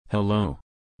Hello.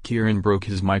 Kieran broke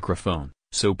his microphone,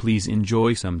 so please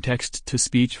enjoy some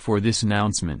text-to-speech for this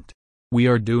announcement. We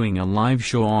are doing a live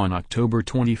show on October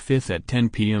 25th at 10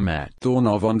 p.m. at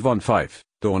Donau 115,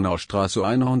 Donaustraße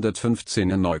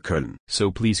 115 in Neukölln. So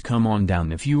please come on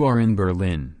down if you are in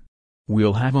Berlin.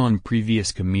 We'll have on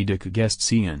previous comedic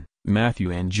guests Ian,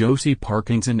 Matthew and Josie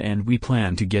Parkinson, and we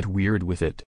plan to get weird with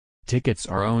it. Tickets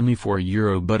are only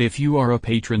 €4, but if you are a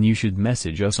patron you should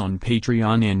message us on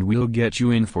Patreon and we'll get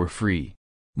you in for free.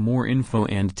 More info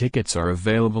and tickets are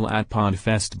available at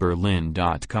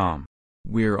podfestberlin.com.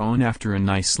 We're on after an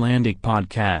Icelandic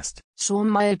podcast.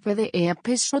 Som the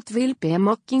episode will be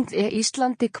mocking the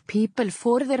Icelandic people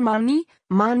for their money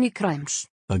crimes.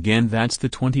 Again, that's the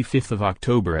 25th of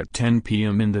October at 10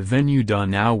 p.m. in the venue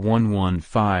Donau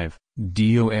 115,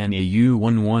 DONAU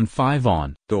 115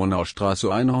 on Donaustraße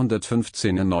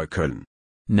 115 in Neukölln.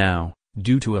 Now,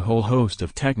 due to a whole host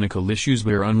of technical issues,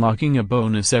 we're unlocking a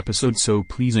bonus episode, so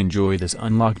please enjoy this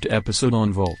unlocked episode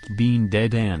on Volt being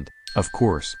dead and, of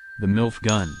course, the MILF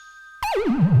gun.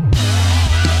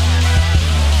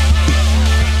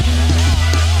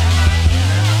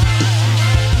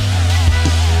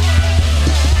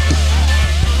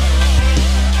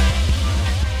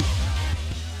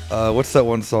 What's that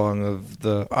one song of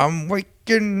the I'm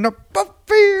waking up, I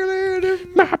feel it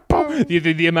in my bones.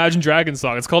 The Imagine Dragons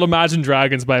song. It's called Imagine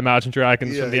Dragons by Imagine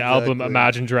Dragons from the album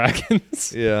Imagine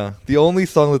Dragons. Yeah, the only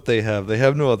song that they have. They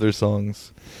have no other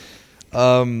songs.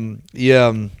 I think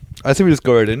we just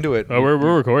go right into it. Oh, we're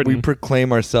recording. We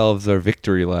proclaim ourselves our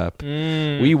victory lap.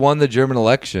 We won the German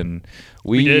election.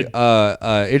 We did.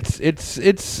 It's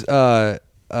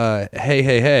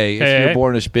hey, it's your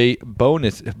boner spatey.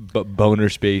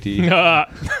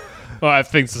 Well, I have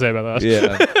things to say about that.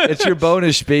 Yeah, it's your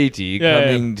bonus Späti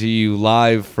coming to you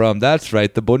live from, that's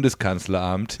right, the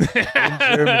Bundeskanzleramt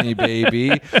in Germany,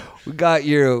 baby. We got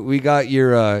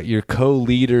your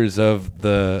co-leaders of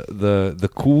the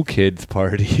cool kids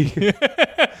party.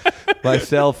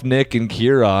 Myself, Nick, and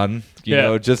Kieran. We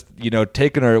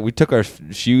took our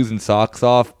shoes and socks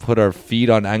off, put our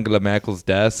feet on Angela Merkel's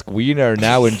desk. We are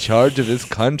now in charge of this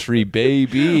country,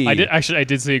 baby. I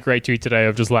did see a great tweet today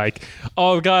of just like,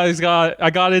 oh guys,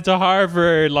 I got into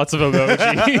Harvard, lots of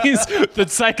emojis.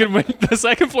 the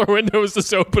second floor window was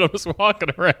just open. I was walking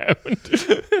around.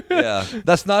 Yeah,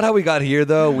 that's not how we got here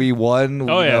though. We won.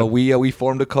 We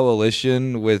formed a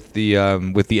coalition with the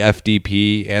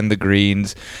FDP and the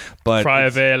Greens. But Freie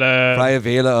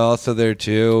Wähler also there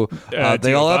too.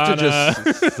 They all have to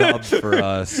just sub for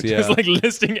us. Yeah. Just like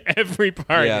listing every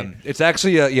party. Yeah, it's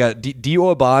actually Die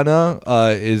Urbana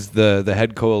is the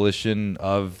head coalition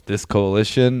of this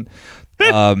coalition.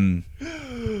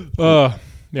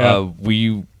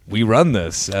 We run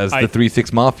this, as the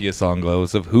 3-6 Mafia song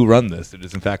goes, of who run this. It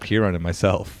is in fact Kieran and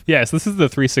myself. Yes, this is the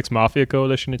 3-6 Mafia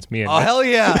coalition. It's me and Nick. Hell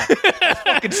yeah. That's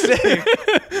fucking sick.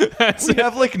 We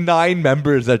have like 9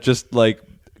 members that just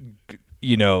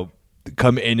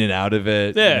come in and out of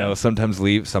it. Yeah. Sometimes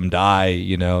leave, some die,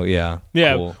 yeah.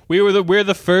 Yeah. Cool. We're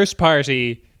the first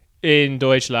party in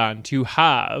Deutschland to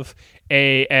have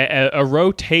a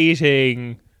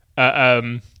rotating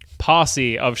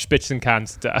posse of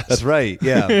Spitzenkandidaten. That's right.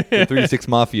 Yeah. The 3-6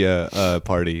 Mafia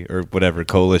party or whatever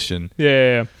coalition.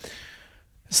 Yeah.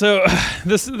 So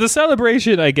the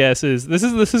celebration, I guess, is this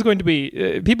is going to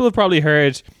be. People have probably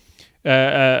heard.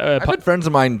 I've had friends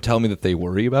of mine tell me that they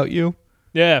worry about you.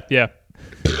 Yeah.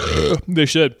 They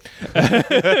should.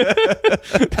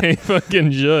 They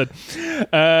fucking should.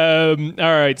 All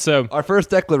right, so our first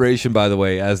declaration, by the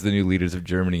way, as the new leaders of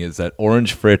Germany, is that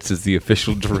Orange Fritz is the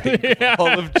official drink of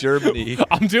all of Germany.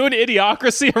 I'm doing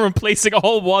Idiocracy. I'm replacing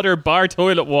all water, bar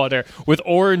toilet water, with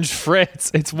Orange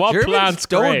Fritz. It's what Germans plants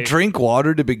don't crave. drink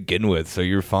water to begin with, so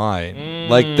you're fine.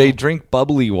 Like they drink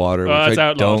bubbly water, which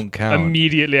I don't count.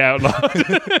 Immediately outlawed.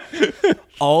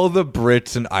 All the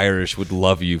Brits and Irish would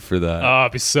love you for that. Oh,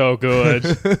 it'd be so good.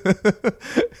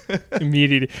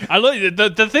 Immediately. I love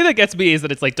the thing that gets me is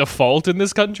that it's like default in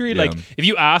this country. Yeah. Like if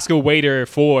you ask a waiter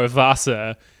for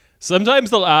Wasser, sometimes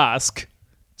they'll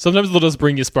just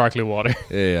bring you sparkling water.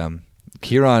 Yeah.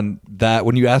 Kieran, that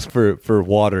when you ask for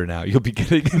water now, you'll be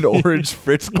getting an Orange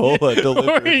Fritz Cola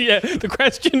delivered. The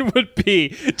question would be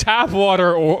tap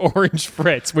water or Orange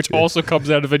Fritz, which also comes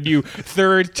out of a new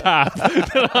third tap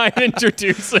that I'm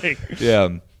introducing.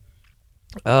 Yeah.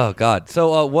 Oh God.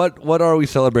 So what are we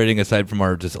celebrating aside from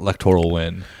our just electoral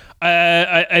win?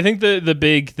 I think the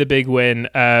big win,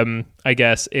 I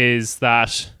guess, is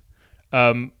that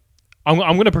I'm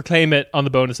going to proclaim it on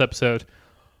the bonus episode.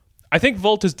 I think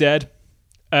Volt is dead.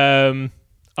 I'm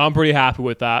pretty happy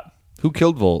with that. Who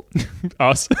killed Volt?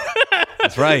 Us.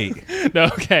 That's right. No,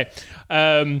 okay.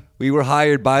 We were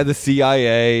hired by the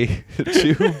CIA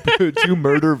to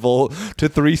murder Volt, to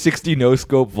 360 no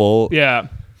scope Volt. Yeah.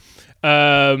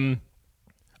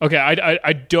 Okay,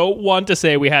 I don't want to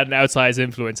say we had an outsized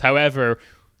influence. However,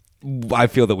 I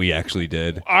feel that we actually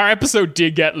did. our episode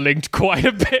did get linked quite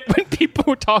a bit when people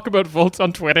would talk about Volts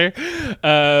on Twitter.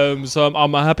 So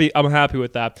I'm happy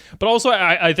with that. But also,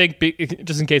 I think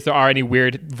just in case there are any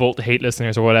weird Volt hate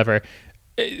listeners or whatever,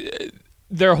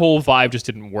 their whole vibe just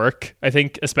didn't work. I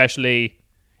think especially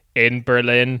in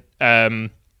Berlin,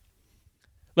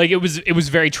 like it was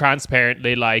very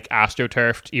transparently like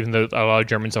astroturfed, even though a lot of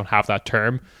Germans don't have that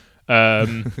term.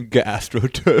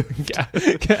 Gastroturf.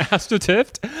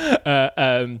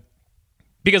 Astroturfed.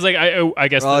 Because like I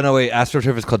guess No, wait,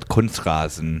 astroturf is called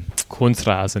Kunstrasen.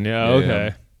 Kunstrasen, yeah,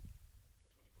 okay.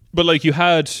 But like you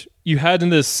had in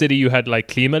the city, you had like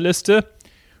Klimaliste.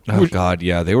 Oh god,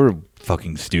 yeah, they were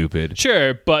fucking stupid.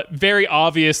 Sure, but very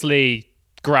obviously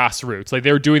grassroots. Like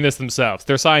they were doing this themselves.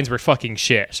 Their signs were fucking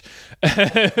shit.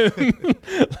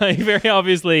 Like very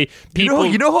obviously people.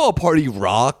 You know how a party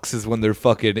rocks is when they're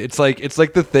fucking. It's like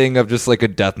the thing of just like a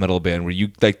death metal band where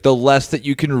you like the less that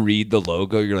you can read the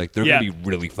logo, you're like they're gonna be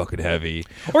really fucking heavy.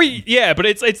 Or yeah, but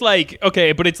it's like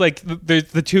okay, but it's like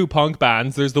there's the two punk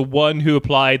bands. There's the one who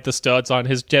applied the studs on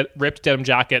his ripped denim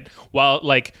jacket while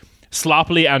like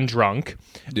sloppily and drunk,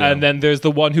 and then there's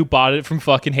the one who bought it from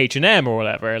fucking H&M or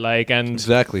whatever. Like, and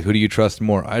exactly, who do you trust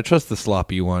more? I trust the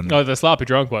sloppy one. Oh, the sloppy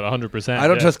drunk one, 100%. I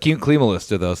don't trust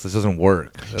Klimaliste though, so this doesn't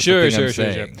work. That's Sure. the thing I'm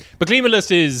saying. But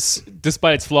Klimaliste is,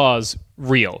 despite its flaws,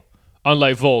 real.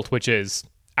 Unlike Volt, which is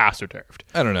astroturfed.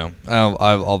 I don't know.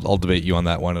 I'll debate you on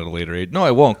that one at a later age. No,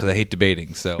 I won't because I hate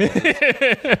debating. So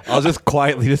I'll just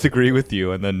quietly disagree with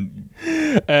you, and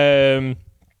then.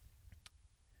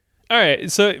 All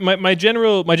right, so my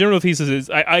general thesis is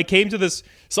I came to this.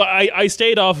 So I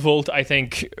stayed off Volt, I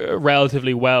think,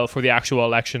 relatively well for the actual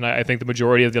election. I think the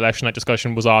majority of the election night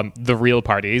discussion was on the real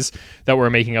parties that were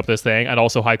making up this thing, and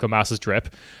also Heiko Maas's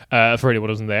drip, for anyone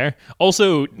who wasn't there.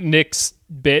 Also, Nick's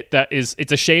bit that is,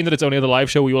 it's a shame that it's only on the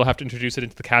live show. We will have to introduce it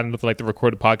into the canon of like the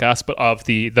recorded podcast, but of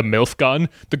the MILF gun,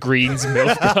 the Greens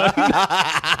MILF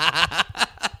gun.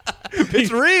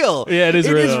 It's real. Yeah, it is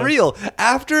real. It is real.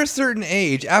 After a certain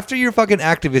age, after your fucking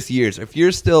activist years, if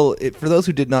you're still, for those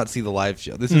who did not see the live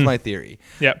show, this is my theory.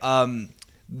 Yeah.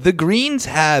 The Greens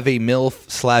have a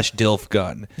MILF/DILF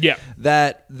gun. Yeah.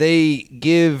 That they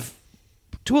give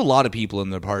to a lot of people in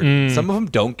their party. Some of them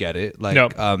don't get it. Like,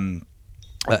 Anton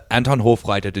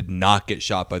Hofreiter did not get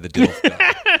shot by the DILF gun.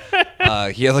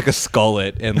 He has like a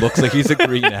skullet and looks like he's a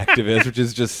green activist, which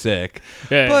is just sick.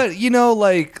 Yeah. But you know,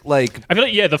 like I feel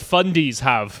like the fundies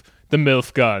have the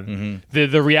MILF gun. The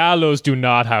Realos do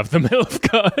not have the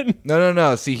MILF gun.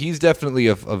 No. See, he's definitely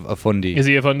a fundy. Is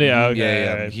he a fundy? Okay.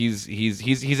 Yeah. Right.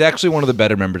 He's actually one of the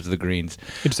better members of the Greens.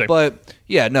 Interesting. But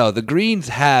yeah, no, the Greens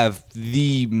have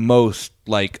the most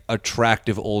like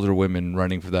attractive older women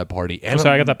running for that party. And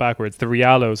Sorry, I got that backwards. The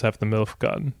Realos have the MILF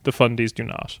gun. The fundies do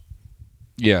not.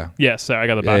 Yeah. Yes, sorry, I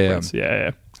got it backwards.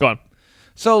 Yeah. Go on.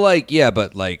 So like, yeah,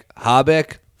 but like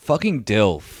Habeck, fucking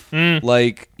DILF.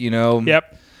 Like, you know.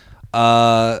 Yep.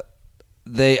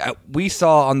 We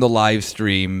saw on the live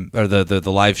stream or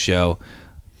the live show.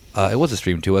 It was a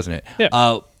stream too, wasn't it?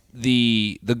 Yeah.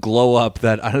 The glow up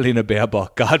that Annalena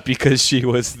Baerbock got because she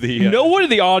was the no one in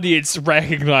the audience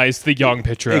recognized the young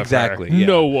picture exactly of her. yeah.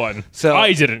 No one. So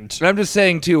I didn't. And I'm just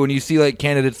saying too, when you see like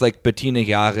candidates like Bettina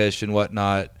Jarisch and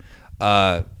whatnot,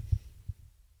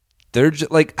 they're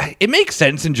just like, it makes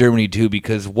sense in Germany too,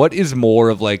 because what is more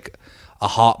of like a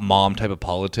hot mom type of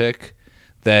politic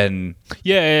than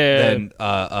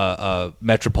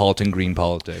metropolitan green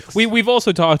politics. We've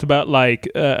also talked about like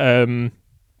possibly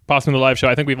on the live show.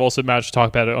 I think we've also managed to talk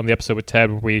about it on the episode with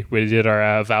Ted when we did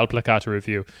our Wahlplakate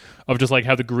review of just like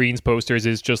how the Greens posters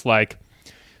is just like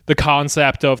the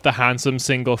concept of the handsome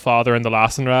single father and the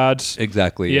Lassenrad.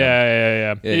 Exactly.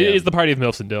 Yeah. It is the party of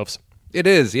MILFs and DILFs. It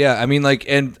is, yeah. I mean, like,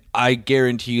 and I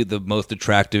guarantee you the most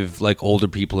attractive, like, older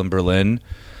people in Berlin,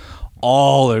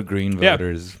 all are Green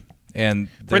voters. And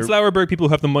Prince Lauerberg people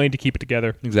who have the money to keep it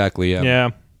together. Exactly, yeah. Yeah.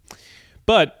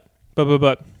 But we'll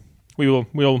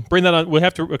bring that on. We'll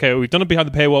have to, okay, we've done it behind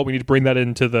the paywall. We need to bring that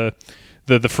into the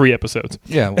free episodes.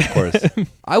 Yeah, of course.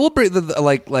 I will bring the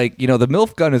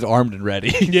MILF gun is armed and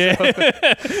ready. Yeah.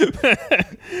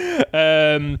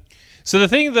 So the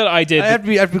thing that I did... I have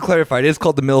to be clarified. It is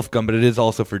called the MILF gun, but it is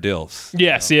also for DILFs.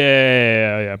 Yes,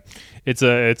 yeah. It's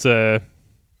a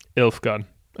ILF gun,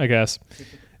 I guess.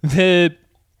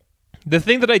 The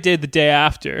thing that I did the day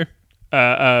after,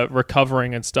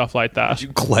 recovering and stuff like that... You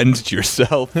cleansed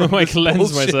yourself. I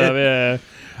cleansed myself,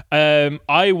 yeah.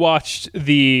 I watched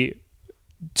the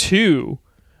two.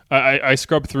 I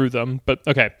scrubbed through them, but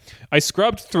okay. I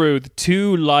scrubbed through the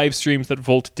 2 live streams that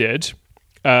Volt did.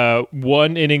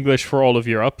 One in English for all of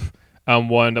Europe, and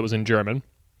one that was in German.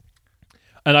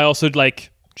 And I also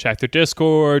check their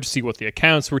Discord, see what the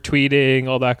accounts were tweeting,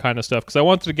 all that kind of stuff, because I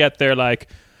wanted to get their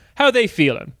how are they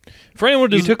feeling. For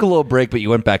anyone who You took a little break, but you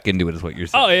went back into it, is what you're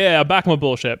saying. Oh yeah, back my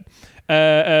bullshit.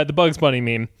 The Bugs Bunny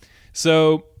meme.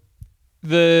 So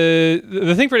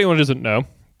the thing for anyone who doesn't know,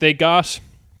 they got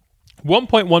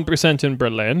 1.1% in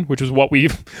Berlin, which was what we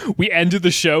ended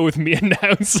the show with me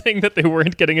announcing that they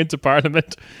weren't getting into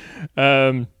Parliament.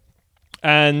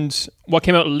 And what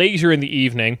came out later in the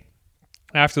evening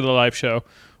after the live show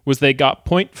was they got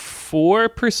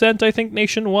 0.4%, I think,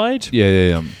 nationwide.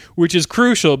 Yeah. Which is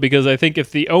crucial because I think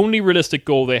if the only realistic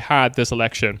goal they had this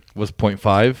election Was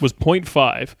 0.5? was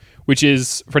 0.5, which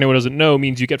is, for anyone who doesn't know,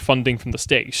 means you get funding from the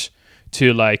state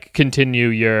to continue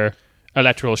your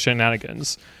electoral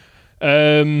shenanigans.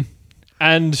 And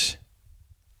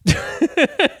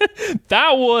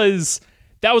that was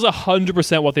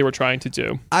 100% what they were trying to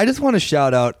do. I just want to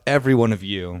shout out every one of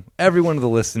you, every one of the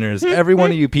listeners, every one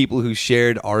of you people who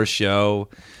shared our show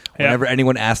whenever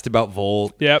anyone asked about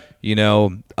Volt. Yep.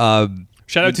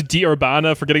 Shout out to D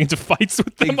Urbana for getting into fights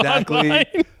with them online.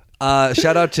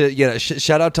 Shout out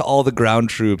to all the ground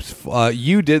troops.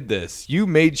 You did this. You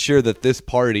made sure that this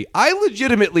party. I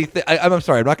legitimately. I'm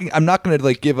sorry. I'm not going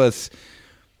to give us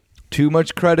too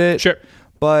much credit. Sure.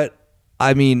 But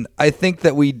I mean, I think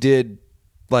that we did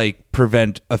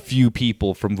prevent a few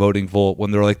people from voting Volt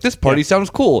when they're this party sounds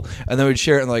cool, and then we'd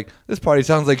share it and this party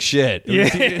sounds like shit.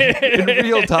 In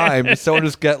real time, just someone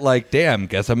just get damn,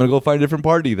 guess I'm gonna go find a different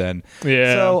party then.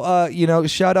 Yeah. So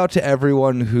shout out to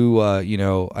everyone who I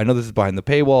know this is behind the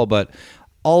paywall, but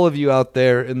all of you out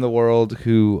there in the world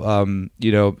who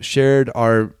shared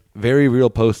our very real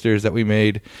posters that we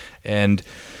made and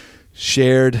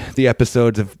shared the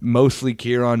episodes of mostly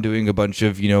Kieran doing a bunch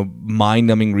of,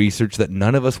 mind-numbing research that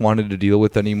none of us wanted to deal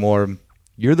with anymore.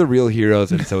 You're the real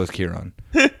heroes, and so is Kieran.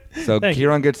 So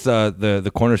Kieran gets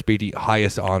the Corner Spatey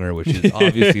highest honor, which is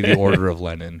obviously the Order of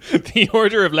Lenin. The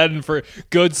Order of Lenin for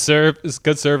good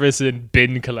service in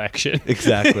bin collection.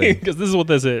 Exactly. Because this is what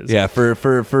this is. Yeah,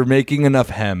 for making enough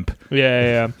hemp.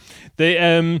 Yeah.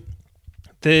 They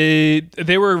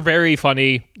were very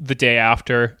funny the day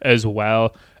after as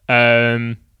well.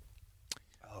 Oh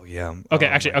yeah. Okay,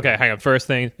 hang on. First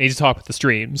thing, I need to talk about the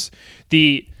streams.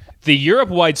 The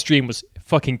Europe-wide stream was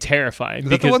fucking terrifying.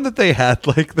 Is that the one that they had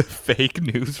the fake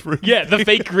newsroom? Yeah, the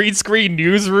fake green screen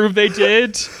newsroom they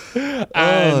did.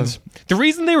 And the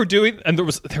reason they were doing, and there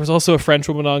was also a French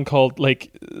woman on called something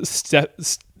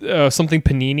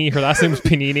Panini. Her last name was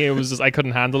Panini. It was just I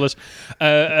couldn't handle it.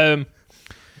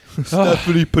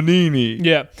 Stephanie Panini.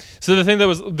 Yeah. So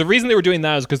the reason they were doing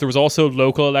that is because there was also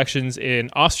local elections in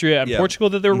Austria and Portugal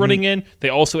that they were running in. They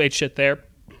also ate shit there.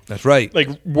 That's right.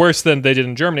 Worse than they did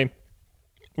in Germany,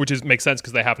 which makes sense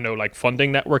because they have no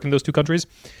funding network in those two countries.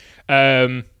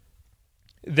 Then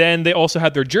they also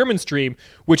had their German stream,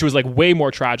 which was way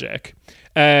more tragic.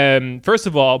 First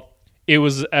of all, it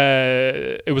was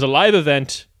a live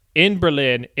event in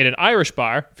Berlin in an Irish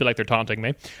bar. I feel like they're taunting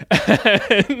me.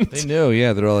 They knew,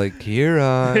 yeah. They're all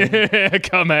Kieran,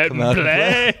 come out and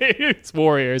play. It's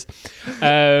Warriors.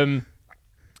 The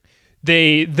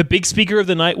big speaker of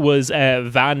the night was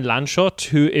Van Lanschot,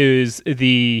 who is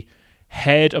the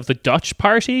head of the Dutch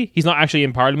party. He's not actually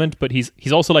in Parliament, but he's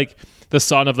also the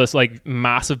son of this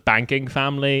massive banking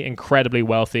family, incredibly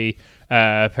wealthy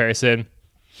person.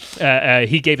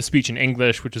 He gave a speech in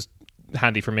English, which is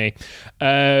handy for me.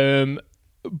 But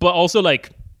also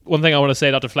one thing I want to say,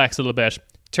 not to flex a little bit,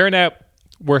 turnout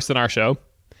worse than our show.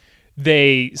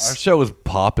 Our show was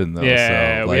popping though.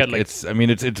 Yeah, so, we had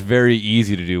it's very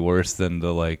easy to do worse than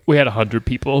the We had 100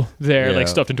 people there,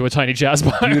 stuffed into a tiny jazz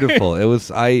bar. Beautiful. It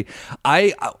was. I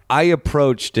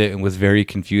approached it and was very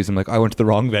confused. I'm I went to the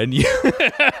wrong venue.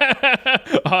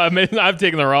 I've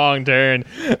taken the wrong turn.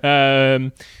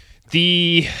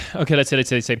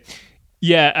 Let's say.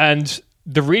 Yeah, and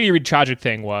the really, really tragic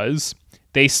thing was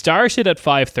they started at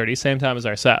 5:30, same time as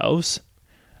ourselves.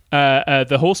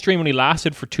 The whole stream only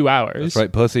lasted for 2 hours. That's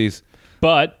right, pussies.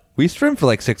 But we streamed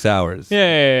for 6 hours.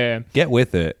 Yeah. Get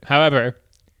with it. However,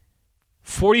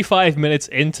 45 minutes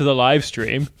into the live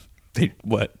stream,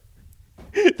 what?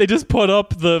 They just put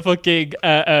up the fucking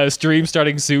stream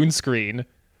starting soon screen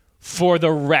for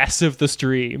the rest of the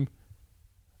stream.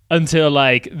 Until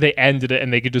they ended it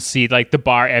and they could just see the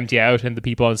bar empty out and the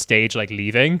people on stage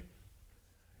leaving.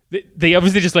 They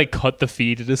obviously just cut the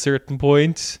feed at a certain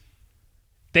point.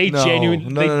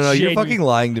 No, you're fucking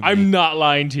lying to me. I'm not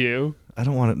lying to you. I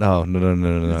don't want to. No.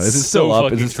 Is it It's still so up?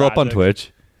 Is fucking it still up on tragic.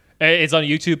 Twitch? It's on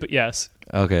YouTube, but yes.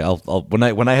 Okay, I'll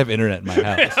when I have internet in my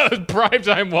house. Prime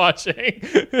time watching.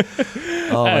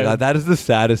 Oh my god, that is the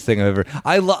saddest thing I've ever.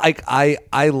 I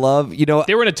love. You know.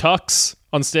 They were in a tux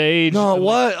on stage. No,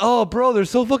 what? Oh, bro, they're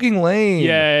so fucking lame.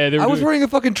 Yeah, they were I was doing- wearing a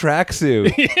fucking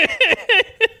tracksuit.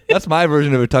 That's my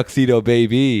version of a tuxedo,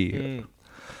 baby.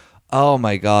 Oh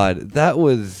my god, that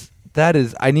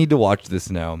is. I need to watch this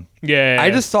now. Yeah.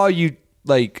 I just saw you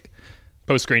like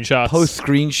post screenshots. post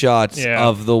screenshots Yeah.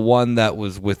 of the one that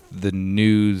was with the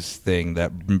news thing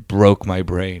that broke my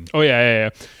brain. Oh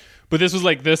yeah. But this was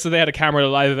like this, so they had a camera at a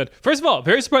live event. First of all,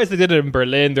 very surprised they did it in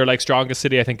Berlin. Their like strongest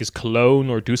city, I think, is Cologne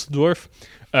or Dusseldorf.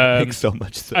 Makes so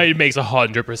much sense. It makes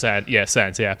 100%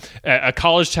 sense. Yeah, a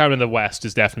college town in the west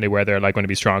is definitely where they're like going to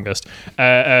be strongest.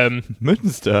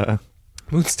 Münster.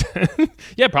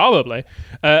 Yeah, probably.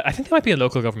 I think there might be a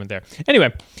local government there.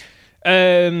 Anyway,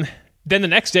 then the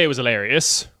next day was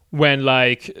hilarious when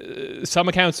like some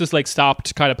accounts just like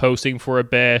stopped kind of posting for a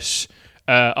bit.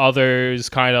 Others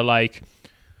kind of like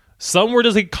some were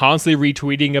just like constantly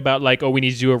retweeting about like, oh, we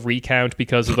need to do a recount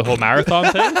because of the whole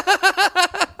marathon thing.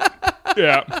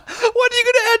 Yeah. What are you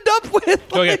going to end up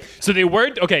with? Okay, so they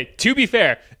weren't. Okay, to be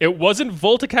fair, it wasn't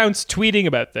Volt accounts tweeting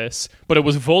about this, but it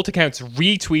was Volt accounts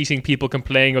retweeting people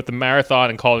complaining about the marathon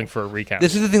and calling for a recount.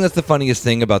 This is the thing that's the funniest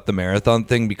thing about the marathon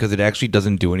thing because it actually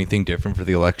doesn't do anything different for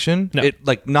the election. No. It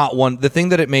like not one. The thing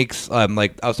that it makes,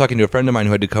 like I was talking to a friend of mine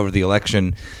who had to cover the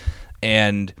election,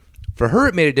 and for her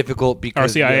it made it difficult because Our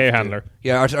CIA you have to- handler.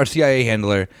 Yeah, our CIA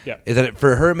handler. Yeah. Is that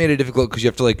for her it made it difficult because you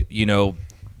have to like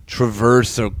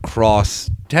traverse across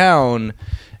town.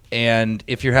 And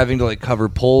if you're having to like cover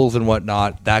polls and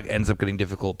whatnot, that ends up getting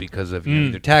difficult because of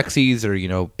either taxis or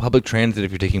public transit.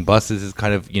 If you're taking buses, is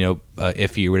kind of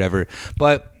iffy or whatever.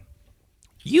 But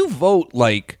you vote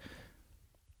like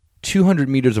 200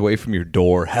 meters away from your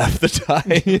door half the time.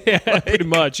 Yeah, pretty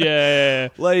much. Yeah.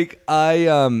 Like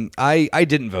I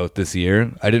didn't vote this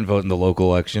year. I didn't vote in the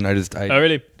local election. Oh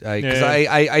really? Because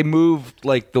Yeah. I moved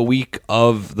like the week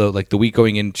of the week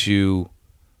going into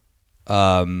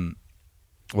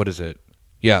what is it?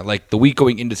 Yeah, like the week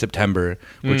going into September,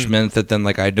 which meant that then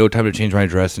like I had no time to change my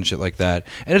address and shit like that.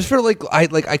 And it's for like I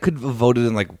could have voted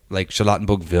in like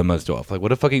Charlottenburg-Wilmersdorf. Like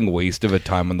what a fucking waste of a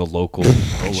time on the local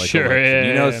Sure,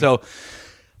 election, yeah. So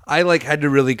I like had to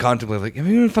really contemplate like, am I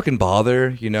gonna fucking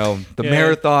bother? The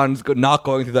marathon's not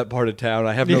going through that part of town.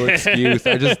 I have no excuse.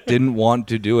 I just didn't want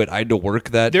to do it. I had to work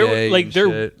that day.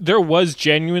 There was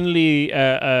genuinely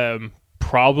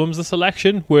problems this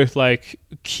election with like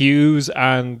queues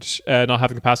and not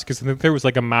having capacity because I think there was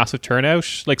like a massive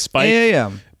turnout like spike.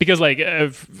 Yeah. Because like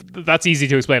that's easy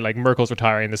to explain. Like Merkel's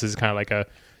retiring. This is kind of like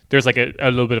there's like a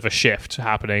little bit of a shift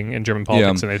happening in German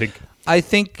politics, and I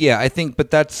think,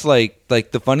 but that's like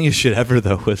the funniest shit ever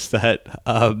though was that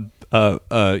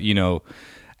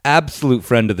absolute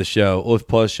friend of the show, Ulf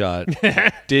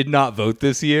Polschat, did not vote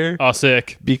this year. Oh,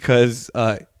 sick. Because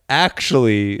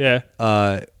actually, Yeah.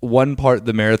 one part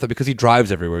the marathon because he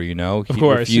drives everywhere. He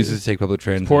course. refuses to take public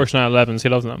transit. Porsche 911s, he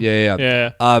loves them. Yeah.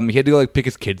 Yeah. He had to go like pick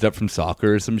his kids up from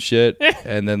soccer or some shit,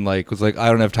 and then like was like, I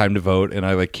don't have time to vote, and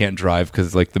I like can't drive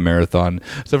because like the marathon.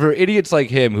 So for idiots like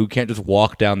him who can't just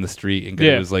walk down the street and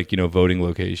get to his like voting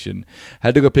location,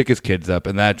 had to go pick his kids up,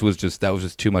 and that was just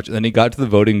too much. And then he got to the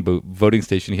voting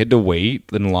station. He had to wait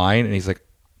in line, and he's like,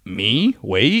 me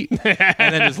wait, and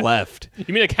then just left.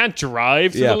 You mean I can't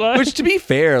drive to the line? Which to be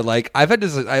fair, like I've had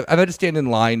to stand in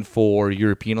line for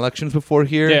European elections before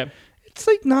here. Yeah. It's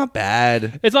like not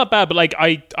bad. It's not bad, but like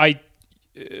I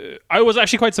was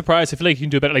actually quite surprised. I feel like you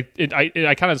can do better. Like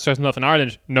I kind of stress enough in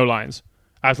Ireland, no lines,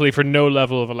 absolutely for no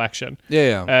level of election.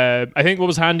 Yeah. I think what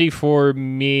was handy for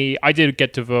me, I did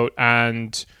get to vote,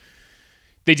 and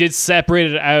they did separate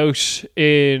it out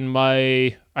in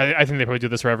my. I think they probably do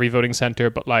this for every voting center,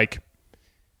 but like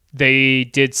they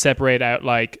did separate out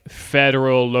like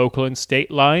federal, local, and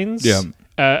state lines. Yeah.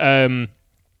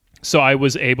 So I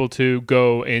was able to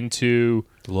go into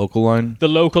The local line. the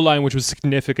local line, which was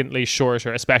significantly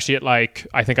shorter, especially at like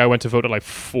I think I went to vote at like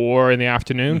 4 in the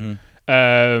afternoon.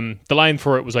 The line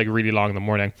for it was like really long in the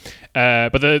morning.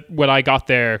 But when I got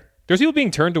there, there's people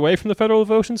being turned away from the federal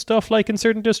vote and stuff like in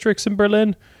certain districts in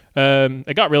Berlin.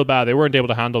 It got real bad. They weren't able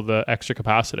to handle the extra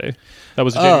capacity. That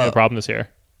was a genuine problem this year.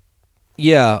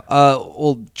 Yeah.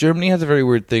 Well, Germany has a very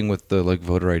weird thing with the like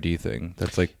voter ID thing.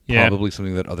 That's like Yeah. probably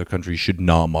something that other countries should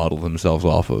not model themselves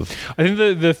off of. I think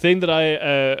the thing that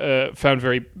I found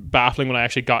very baffling when I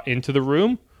actually got into the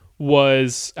room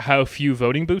was how few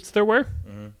voting booths there were.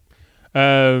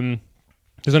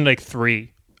 There's only like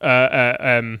 3.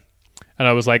 And and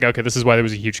I was like, okay, this is why there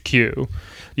was a huge queue.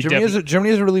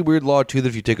 Germany has a really weird law too that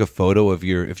if you take a photo of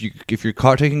your if you're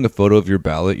caught taking a photo of your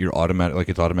ballot,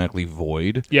 it's automatically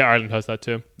void. Yeah, Ireland has that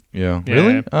too. Yeah. Yeah.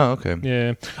 Really? Oh, okay.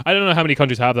 Yeah, I don't know how many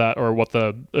countries have that or what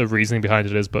the reasoning behind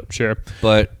it is, but sure.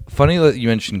 But funny that you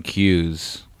mentioned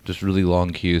queues, just really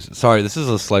long queues. Sorry, this is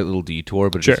a slight little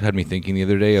detour, but it just had me thinking the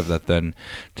other day of that. Then,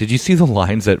 did you see the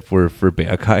lines that were for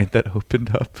Berghain that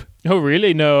opened up? Oh,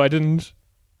 really? No, I didn't.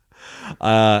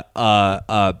 Talk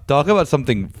about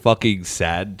something fucking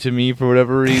sad to me for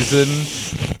whatever reason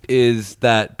is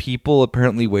that people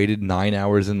apparently waited 9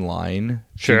 hours in line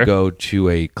to go to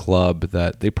a club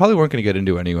that they probably weren't going to get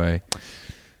into anyway.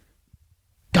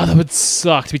 God, that would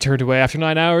suck to be turned away after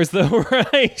 9 hours, though,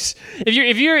 right?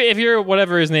 If you're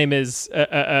whatever his name is,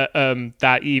 that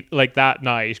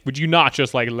night, would you not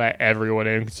just like let everyone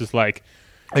in? It's just like,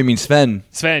 I mean, Sven,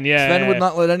 yeah. Sven would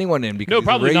not let anyone in because no,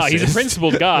 probably not. He's a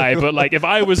principled guy, but like if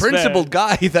I was principled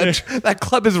guy, that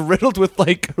club is riddled with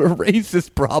like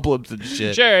racist problems and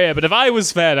shit. Sure, yeah, but if I was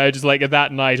Sven, I just like at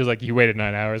that night, I was like, you waited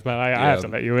 9 hours, man. I have to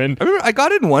let you in. I remember I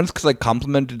got in once because I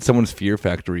complimented someone's Fear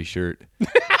Factory shirt.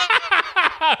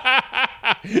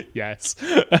 Yes.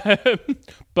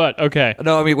 But okay.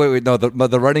 No, I mean, wait. No,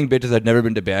 the running bit is I've never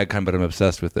been to Berghain, but I'm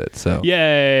obsessed with it. So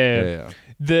yeah.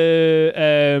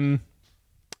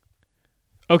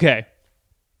 Okay.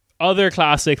 Other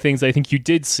classic things I think you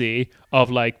did see of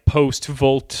like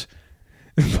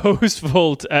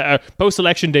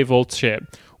post-election day Volt shit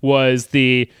was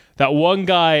that one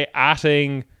guy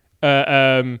atting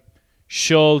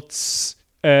Schultz,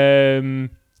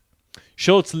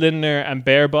 Lindner, and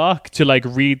Baerbock to like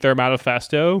read their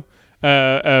manifesto,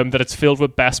 that it's filled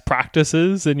with best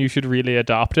practices and you should really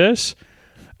adopt it,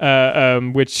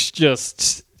 which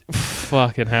just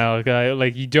fucking hell, guy,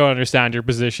 like you don't understand your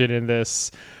position in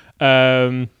this.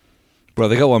 Bro,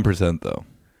 they got 1% though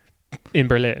in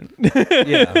Berlin.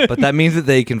 Yeah, but that means that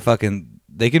they can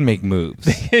make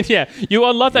moves. Yeah, you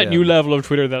unlock that new level of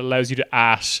Twitter that allows you to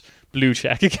at blue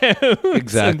check accounts.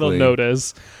 Exactly. And they'll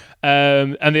notice.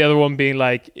 And the other one being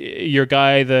like your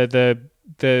guy,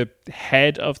 the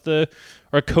head of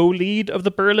or co-lead of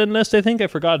the Berlin list, I think.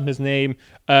 I've forgotten his name.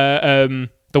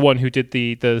 The one who did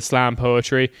the slam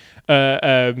poetry.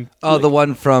 The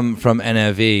one from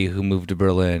NFV who moved to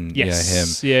Berlin.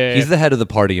 Yes. Yeah, him. Yeah. He's the head of the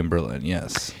party in Berlin,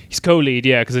 yes. He's co-lead,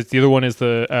 yeah, because the other one is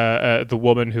the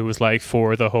woman who was like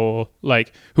for the whole,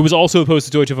 like, who was also opposed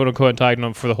to Deutsche Wohnen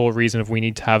Co-Enteignung for the whole reason of we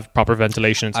need to have proper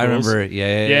ventilation in schools. I remember,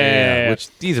 yeah. Which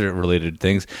these are related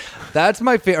things. That's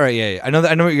my favorite. Yeah. I know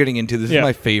what you're getting into. This is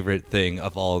my favorite thing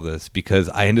of all of this because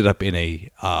I ended up in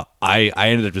I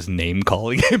ended up just name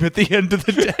calling him at the end of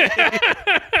the day.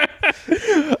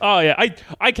 Oh yeah,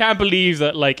 I can't believe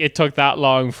that like it took that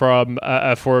long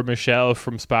for Michelle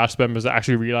from Splash members to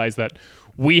actually realize that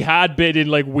we had been in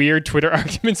like weird Twitter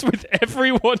arguments with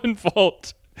everyone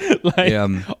involved. Like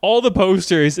all the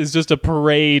posters is just a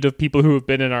parade of people who have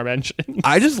been in our mentions.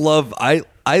 I just love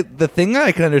the thing that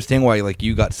I can understand why like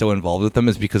you got so involved with them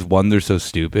is because one, they're so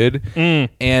stupid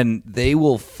and they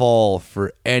will fall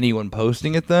for anyone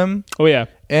posting at them. Oh yeah.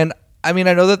 And I mean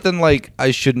I know that then like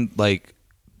I shouldn't like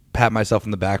pat myself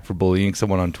in the back for bullying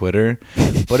someone on Twitter,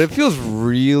 but it feels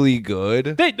really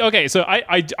good. Okay, so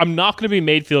I'm not going to be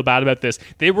made feel bad about this.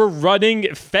 They were running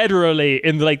federally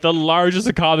in like the largest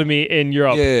economy in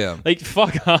Europe. Yeah. Like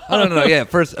fuck off. No. Yeah,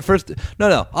 first.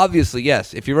 No. Obviously,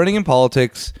 yes. If you're running in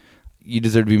politics, you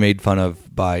deserve to be made fun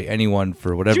of by anyone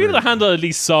for whatever. You should be able to handle at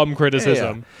least some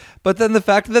criticism. Yeah. But then the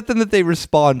fact that they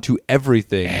respond to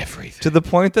everything to the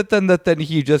point that then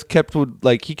he just kept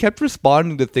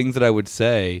responding to things that I would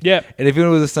say. Yeah. And if it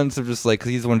was a sense of just like,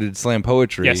 because he's the one who did slam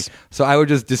poetry. Yes. So I would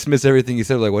just dismiss everything he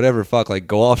said, like, whatever, fuck, like,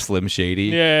 go off, Slim Shady.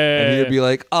 Yeah. And he'd be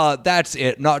like, that's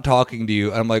it, not talking to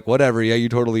you. And I'm like, whatever, yeah, you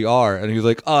totally are. And he was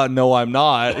like, no, I'm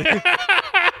not.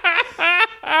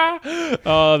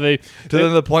 To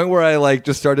the point where I like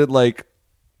just started like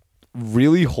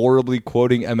really horribly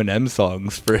quoting Eminem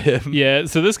songs for him. Yeah,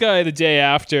 so this guy the day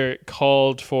after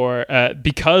called for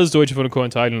because Deutsche Wohnen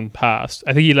Co-Enteignung passed.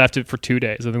 I think he left it for 2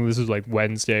 days. I think this was like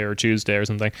Wednesday or Tuesday or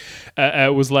something.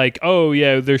 It was like, oh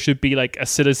yeah, there should be like a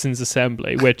citizens'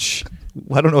 assembly, which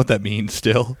I don't know what that means.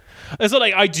 Still, it's not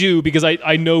like I do because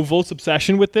I know Volt's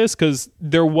obsession with this because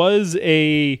there were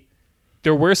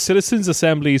citizens'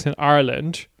 assemblies in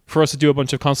Ireland for us to do a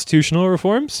bunch of constitutional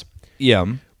reforms. Yeah.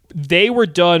 They were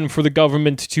done for the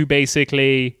government to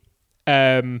basically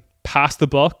pass the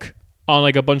buck on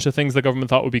like a bunch of things the government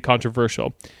thought would be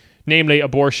controversial, namely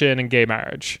abortion and gay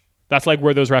marriage. That's like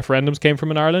where those referendums came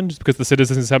from in Ireland because the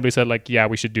Citizens' Assembly said like, yeah,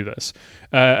 we should do this.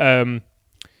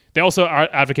 They also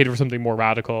advocated for something more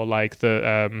radical like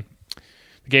the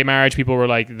gay marriage, people were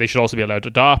like, they should also be allowed to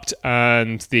adopt.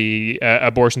 And the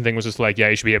abortion thing was just like, yeah,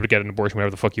 you should be able to get an abortion wherever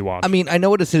the fuck you want. I mean, I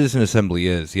know what a citizen assembly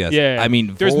is, yes. Yeah. I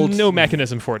mean, there's no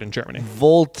mechanism for it in Germany.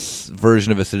 Volt's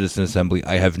version of a citizen assembly,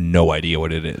 I have no idea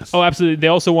what it is. Oh, absolutely. They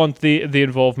also want the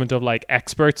involvement of like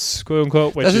experts, quote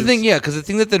unquote. That's the thing, yeah, because the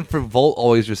thing that then for Volt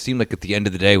always just seemed like at the end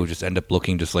of the day would just end up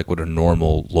looking just like what a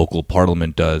normal local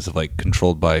parliament does, of like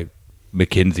controlled by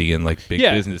McKinsey and like big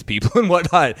business people and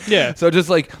whatnot. Yeah. So just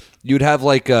like you'd have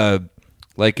like an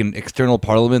external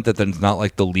parliament that then's not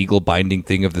like the legal binding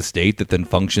thing of the state that then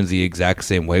functions the exact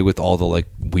same way with all the like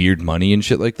weird money and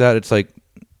shit like that. It's like,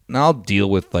 now I'll deal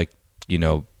with like, you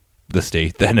know, the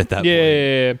state then at that point.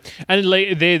 Yeah. And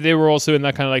like they were also in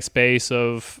that kind of like space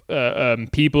of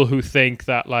people who think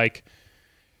that like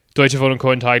Deutsche Wohnen Co.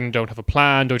 Enteignen don't have a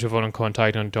plan, Deutsche Wohnen Co.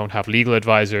 Enteignen don't have legal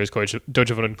advisors, Deutsche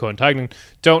Wohnen Co. Enteignen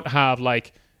don't have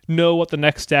like know what the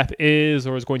next step is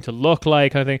or is going to look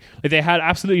like kind of thing. Like they had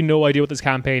absolutely no idea what this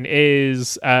campaign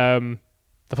is.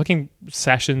 The fucking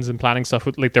sessions and planning stuff,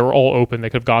 like they were all open. They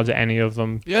could have gone to any of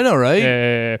them. Yeah, I know, right?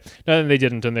 Yeah. No, they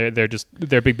didn't, and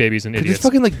they're big babies and idiots. Just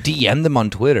fucking like DM them on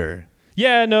Twitter.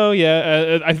 Yeah, no,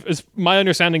 yeah. My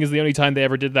understanding is the only time they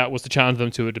ever did that was to challenge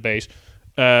them to a debate.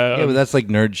 Yeah, but that's like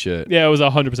nerd shit. Yeah, it was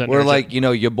 100%. We're nerd like, shit. you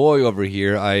know, your boy over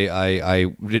here. I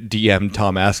DM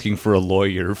Tom asking for a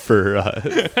lawyer for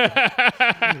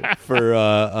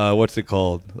what's it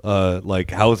called?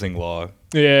 Like housing law.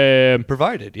 Yeah.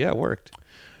 Provided, yeah, it worked.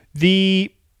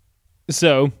 The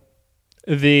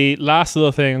last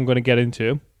little thing I'm going to get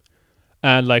into,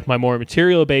 and like my more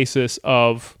material basis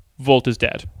of Volt is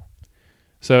dead.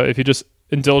 So if you just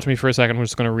indulge me for a second, I'm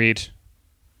just going to read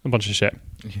a bunch of shit.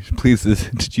 Please,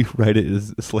 did you write it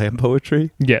as slam poetry?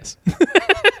 Yes.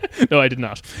 No, I did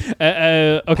not.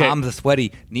 Okay. Palms are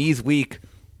sweaty, knees weak,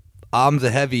 arms are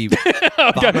heavy.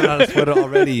 Bombing on a sweater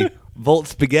already. Volt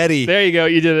spaghetti. There you go.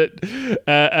 You did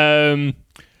it.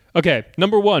 Okay.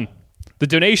 Number one, the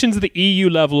donations at the EU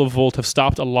level of Volt have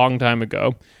stopped a long time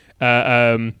ago.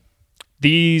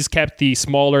 These kept the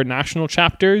smaller national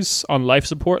chapters on life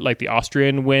support, like the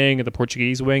Austrian wing and the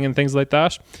Portuguese wing and things like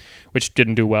that, which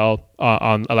didn't do well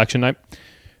on election night.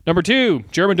 Number two,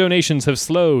 German donations have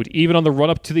slowed, even on the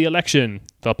run-up to the election.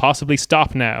 They'll possibly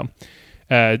stop now.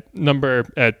 Number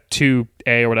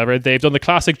 2A or whatever, they've done the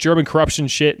classic German corruption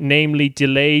shit, namely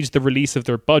delayed the release of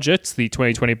their budgets, the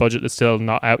 2020 budget is still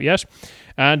not out yet,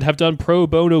 and have done pro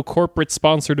bono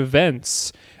corporate-sponsored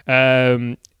events.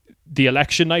 The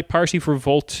election night party for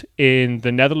Volt in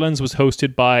the Netherlands was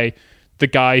hosted by the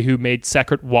guy who made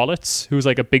Secret Wallets, who was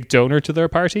like a big donor to their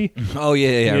party. Oh, yeah.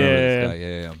 I remember this guy.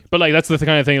 Yeah. But like that's the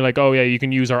kind of thing like, oh yeah, you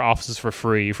can use our offices for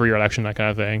free for your election, that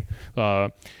kind of thing.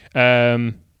 But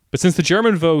since the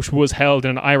German vote was held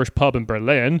in an Irish pub in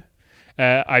Berlin,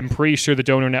 I'm pretty sure the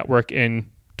donor network in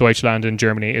Deutschland and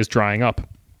Germany is drying up.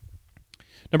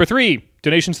 Number three,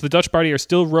 donations to the Dutch party are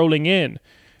still rolling in.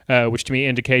 Which to me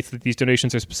indicates that these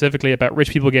donations are specifically about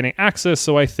rich people getting access,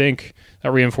 so I think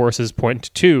that reinforces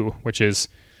point 2, which is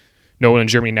no one in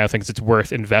Germany now thinks it's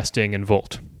worth investing in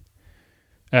Volt.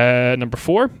 Number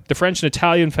 4, the French and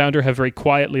Italian founder have very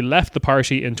quietly left the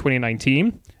party in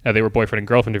 2019. They were boyfriend and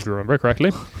girlfriend, if you remember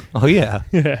correctly. Oh, yeah.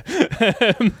 Yeah.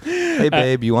 Hey,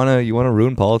 babe, you wanna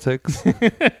ruin politics?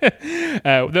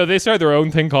 No, they started their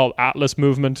own thing called Atlas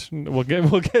Movement. We'll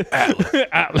get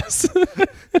Atlas.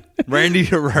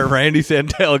 Randy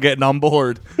Santel getting on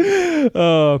board.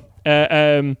 But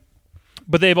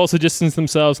they've also distanced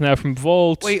themselves now from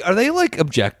Volt. Wait, are they like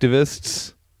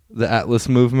objectivists? The Atlas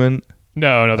movement?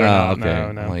 No, they're not.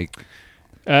 Okay. No. Like,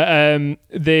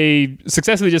 they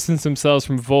successfully distanced themselves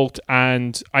from Volt,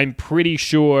 and I'm pretty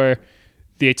sure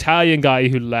the Italian guy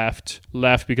who left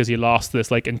because he lost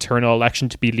this like internal election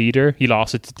to be leader. He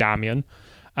lost it to Damian.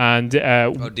 And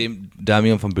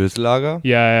Damian von Böselager?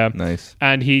 Yeah. Nice.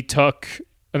 And that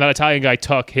Italian guy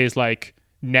took his like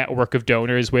network of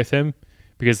donors with him,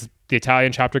 because the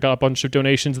Italian chapter got a bunch of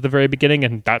donations at the very beginning,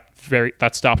 and that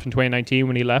stopped in 2019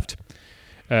 when he left.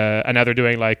 And now they're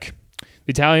doing like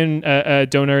the Italian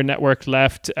donor network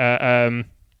left.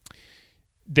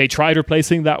 They tried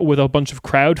replacing that with a bunch of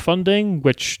crowdfunding,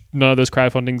 which none of those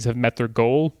crowdfundings have met their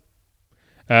goal,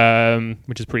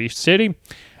 which is pretty shitty.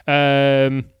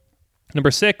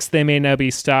 Number 6, they may now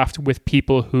be staffed with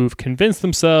people who've convinced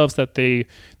themselves that they're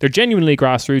genuinely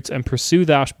grassroots and pursue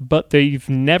that, but they've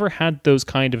never had those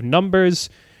kind of numbers,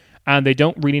 and they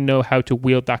don't really know how to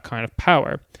wield that kind of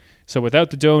power. So without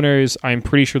the donors, I'm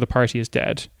pretty sure the party is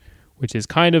dead, which is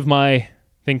kind of my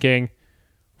thinking.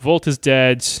 Volt is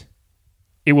dead.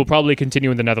 It will probably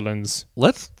continue in the Netherlands.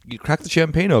 You crack the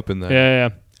champagne open then. Yeah.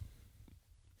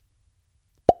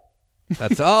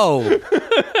 That's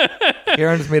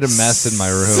Karen's made a mess in my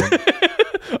room.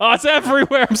 Oh, it's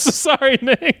everywhere. I'm so sorry,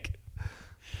 Nick.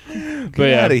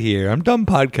 Get out of here. I'm done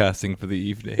podcasting for the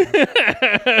evening.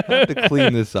 I have to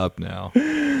clean this up now.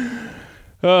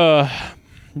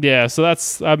 Yeah, so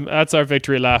that's our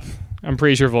victory lap. I'm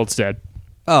pretty sure Volt's dead.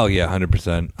 Oh yeah,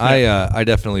 100%. I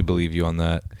definitely believe you on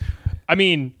that. I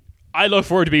mean, I look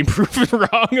forward to being proven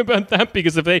wrong about that,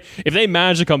 because if they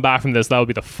manage to come back from this, that would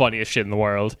be the funniest shit in the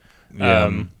world.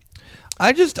 Yeah.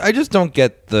 I just don't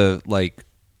get the, like,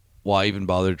 why even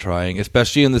bother trying,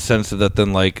 especially in the sense that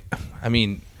then, like, I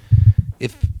mean,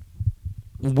 if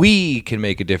we can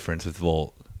make a difference with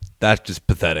Volt, that's just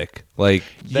pathetic. Like,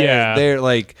 they're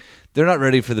like, they're not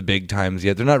ready for the big times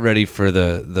yet. They're not ready for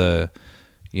the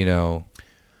you know,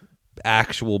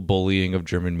 actual bullying of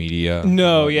German media.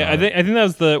 No, yeah, I think that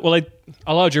was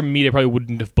a lot of German media probably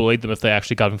wouldn't have bullied them if they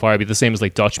actually got them fired. It'd be the same as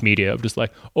like Dutch media of just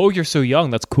like, oh, you're so young,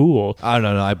 that's cool. I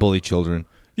don't know. I bully children.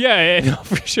 Yeah, no,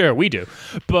 for sure, we do.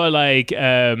 But like,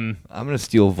 I'm gonna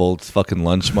steal Volt's fucking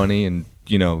lunch money and,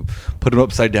 you know, put them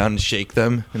upside down and shake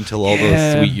them until all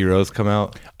those sweet euros come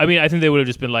out. I mean, I think they would have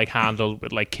just been like handled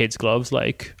with like kids' gloves,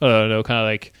 like, I don't know, kind of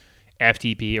like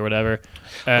FTP or whatever.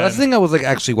 That's the thing I was like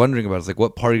actually wondering about. Is like,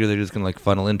 what party are they just gonna like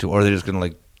funnel into, or are they just gonna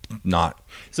like not?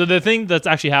 So the thing that's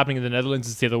actually happening in the Netherlands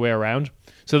is the other way around.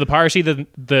 So the party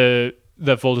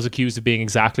that Volt is accused of being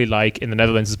exactly like in the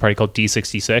Netherlands is a party called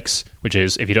D66, which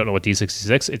is, if you don't know what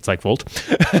D66, it's like Volt.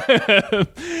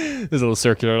 There's a little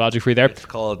circular logic for you there. It's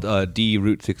called D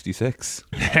Route 66.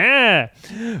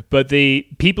 But the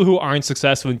people who aren't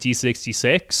successful in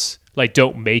D66, like,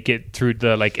 don't make it through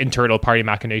the like internal party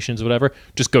machinations or whatever,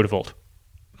 just go to Volt.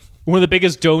 One of the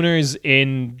biggest donors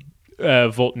in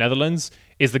Volt Netherlands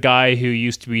is the guy who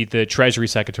used to be the Treasury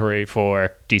Secretary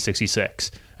for D66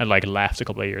 and like left a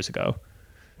couple of years ago.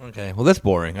 Okay, well, that's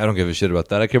boring. I don't give a shit about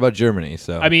that. I care about Germany.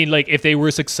 So I mean, like, if they were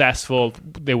successful,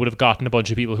 they would have gotten a bunch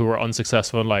of people who were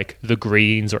unsuccessful in like the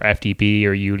Greens or FDP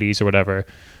or ULIs or whatever.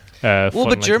 Well,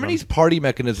 but Germany's party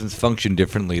mechanisms function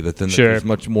differently. There's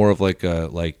much more of like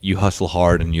a you hustle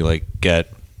hard and you like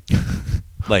get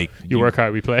like you work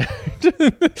hard, we play.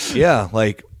 Yeah,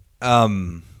 like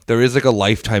there is like a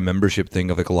lifetime membership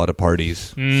thing of like a lot of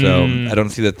parties. So I don't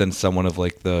see that then someone of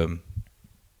like the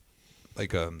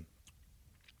like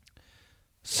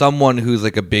someone who's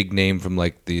like a big name from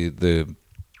like the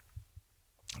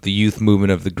youth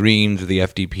movement of the Greens or the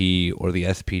FDP or the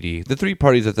SPD, the three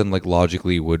parties that then like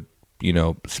logically would, you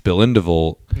know, spill into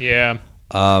Volt. Yeah.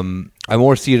 I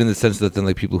more see it in the sense that then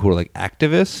like people who are like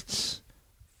activists,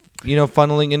 you know,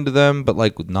 funneling into them, but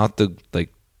like not the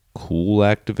like cool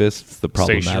activists, the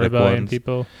problematic ones.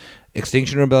 People.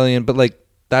 Extinction Rebellion, but like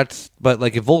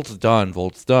if Volt's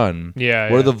done. Yeah.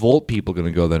 Where are the Volt people going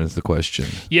to go then is the question.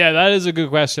 Yeah, that is a good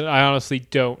question. I honestly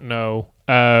don't know.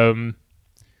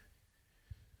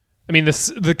 I mean,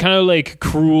 the kind of like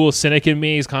cruel cynic in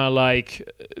me is kind of like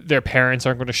their parents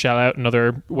aren't going to shell out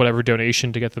another whatever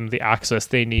donation to get them the access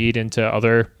they need into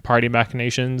other party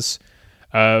machinations.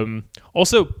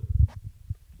 Also,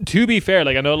 to be fair,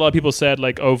 like I know a lot of people said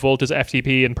like, oh, Volt is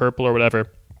FDP and purple or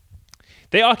whatever.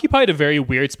 They occupied a very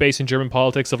weird space in German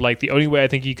politics of like the only way I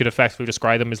think you could effectively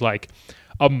describe them is like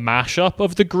a mashup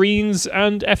of the Greens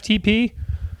and FDP.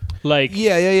 Like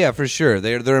yeah, for sure.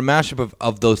 They're a mashup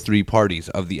of those three parties,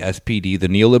 of the SPD, the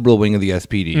neoliberal wing of the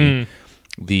SPD,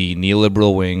 the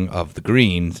neoliberal wing of the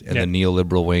Greens, and the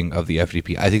neoliberal wing of the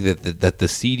FDP. I think that the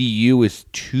CDU is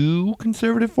too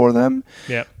conservative for them.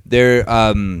 Yeah, they're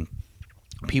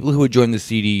people who would join the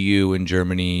CDU in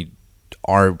Germany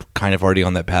are kind of already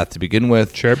on that path to begin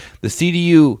with. Sure, the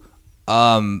CDU.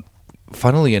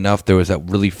 Funnily enough, there was that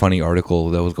really funny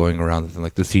article that was going around that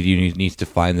like the CDU needs to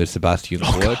find their Sebastian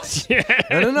Kurz. Yes.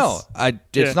 No.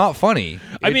 It's not funny.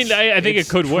 I mean, I think it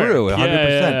could work. True, 100%.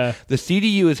 Yeah. The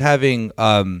CDU is having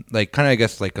like kind of I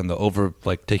guess like on the over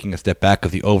like taking a step back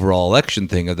of the overall election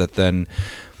thing of that. Then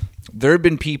there have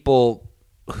been people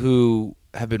who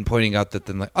have been pointing out that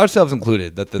then like ourselves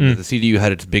included that the CDU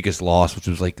had its biggest loss, which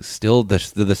was like still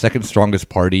the second strongest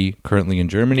party currently in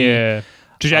Germany. Yeah.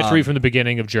 Trajectory from the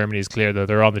beginning of Germany is clear, though.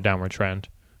 They're on the downward trend.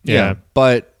 Yeah.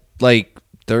 But, like,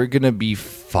 they're going to be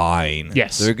fine.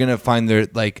 Yes. They're going to find their,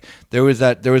 like, there was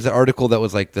that article that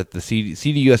was like that the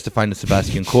CDU has to find a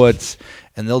Sebastian Kurz,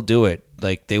 and they'll do it.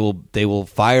 Like, they will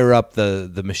fire up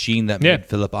the machine that made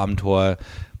Philipp Amthor,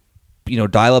 you know,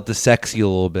 dial up the sexy a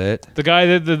little bit. The guy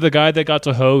that got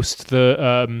to host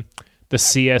the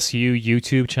CSU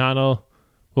YouTube channel,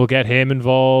 we'll get him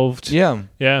involved. Yeah.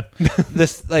 Yeah.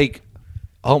 This, like...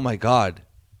 Oh my God.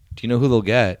 Do you know who they'll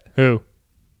get? Who?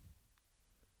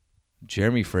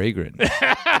 Jeremy Fragrance.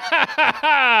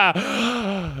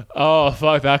 Oh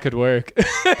fuck, that could work.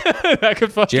 That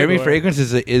could fucking Jeremy work. Fragrance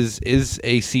is a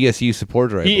CSU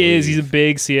supporter. I He believe. is. He's a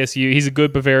big CSU. He's a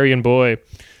good Bavarian boy.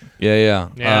 Yeah.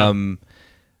 Yeah.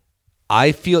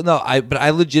 But I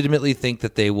legitimately think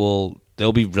that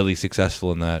they'll be really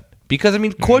successful in that because I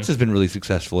mean, Kurz has been really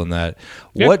successful in that.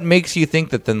 Yep. What makes you think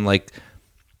that then like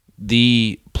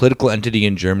the political entity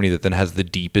in Germany that then has the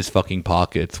deepest fucking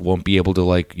pockets won't be able to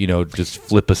like, you know, just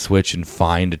flip a switch and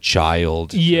find a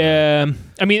child? Yeah,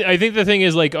 I mean, I think the thing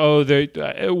is like,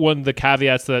 one of the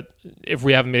caveats that if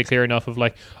we haven't made it clear enough of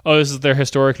like, this is their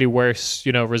historically worst,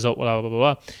 you know, result, blah blah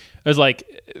blah blah. It's like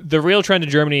the real trend in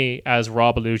Germany, as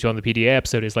Rob alluded to on the PDA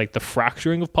episode, is like the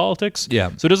fracturing of politics. Yeah.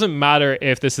 So it doesn't matter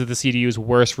if this is the CDU's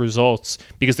worst results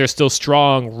because they're still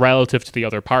strong relative to the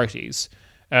other parties.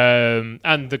 And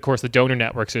of course the donor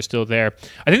networks are still there.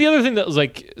 I think the other thing that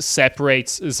like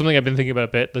separates is something I've been thinking about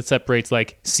a bit that separates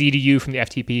like CDU from the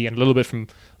FDP and a little bit from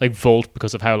like Volt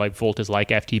because of how like Volt is like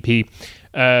FDP,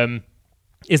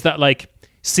 is that like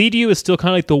CDU is still kind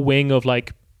of like the wing of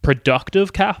like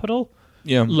productive capital.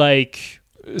 Yeah. Like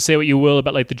say what you will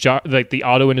about like the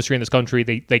auto industry in this country,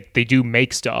 they do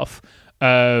make stuff.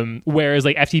 Whereas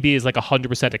like FDP is like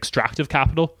 100% extractive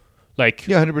capital. Like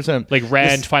 100%. like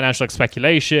rent, financial like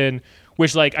speculation,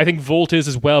 which like I think Volt is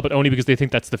as well, but only because they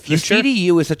think that's the future. The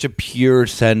CDU is such a pure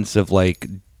sense of like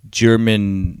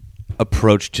German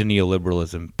approach to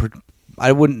neoliberalism.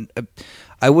 I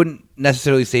wouldn't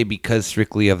necessarily say because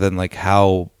strictly of then like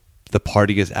how the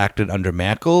party has acted under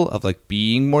Merkel of like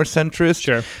being more centrist.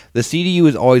 Sure. The CDU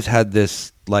has always had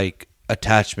this like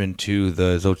attachment to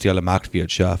the soziale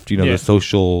Marktwirtschaft, you know, Yeah. the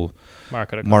social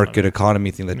market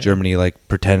economy thing that Germany like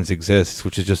pretends exists,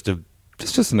 which is just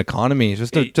an economy,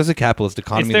 just a capitalist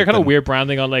economy. It's their that kind of then- weird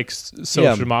branding on like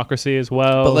social democracy as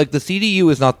well. But like the CDU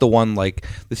is not the one like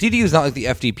the CDU is not like the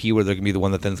FDP where they're gonna be the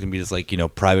one that then is gonna be just like, you know,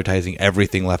 privatizing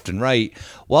everything left and right.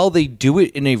 While they do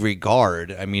it in a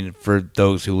regard, I mean, for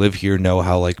those who live here know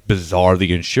how like bizarre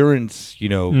the insurance, you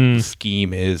know,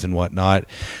 scheme is and whatnot.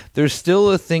 There's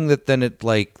still a thing that then it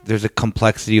like there's a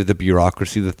complexity of the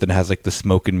bureaucracy that then has like the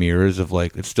smoke and mirrors of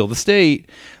like it's still the state,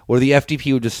 where the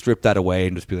FDP would just strip that away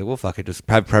and just be like, well, fuck it, just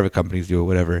private companies do it,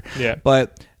 whatever. Yeah.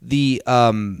 But the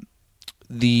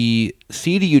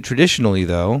CDU traditionally,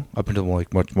 though, up until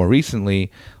like much more recently,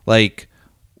 like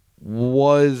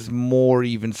was more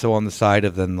even so on the side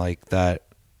of then like that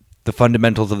the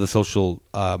fundamentals of the social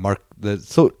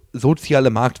soziale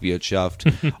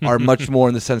Marktwirtschaft are much more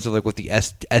in the sense of like what the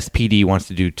SPD wants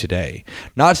to do today.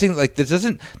 Not saying like this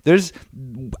doesn't.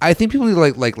 I think people need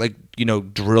to like you know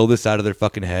drill this out of their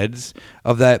fucking heads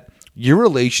of that your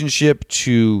relationship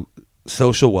to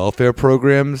social welfare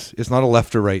programs is not a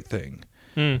left or right thing.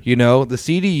 You know, the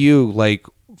CDU like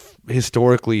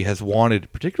historically has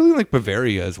wanted, particularly like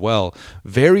Bavaria as well,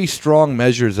 very strong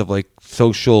measures of like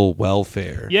social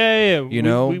welfare. Yeah. You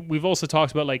know? we've also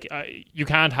talked about like you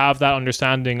can't have that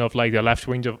understanding of like the left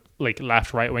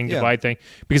right wing divide thing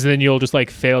because then you'll just like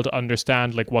fail to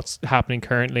understand like what's happening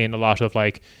currently in a lot of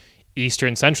like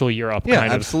Eastern Central Europe. Yeah,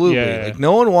 kind of. absolutely. Yeah. Like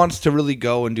no one wants to really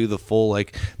go and do the full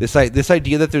like this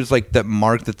idea that there's like that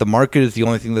the market is the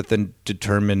only thing that then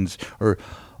determines or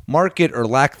market or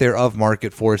lack thereof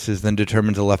market forces then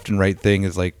determines a left and right thing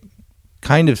is like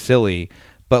kind of silly.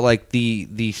 But like the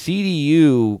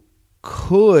CDU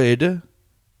could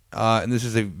and this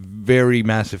is a very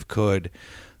massive could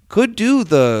do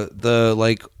the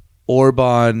like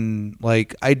Orban,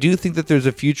 like I do think that there's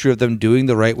a future of them doing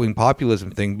the right wing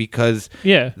populism thing because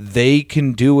they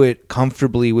can do it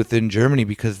comfortably within Germany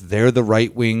because they're the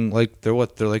right wing, like they're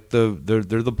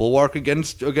the bulwark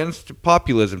against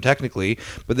populism technically,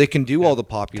 but they can do all the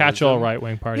populism. Catch all right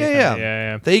wing parties.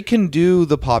 Yeah. They can do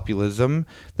the populism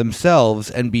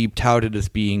themselves and be touted as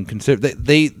being considered.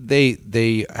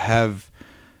 They have,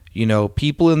 you know,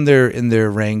 people in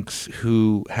their ranks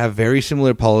who have very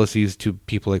similar policies to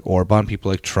people like Orban,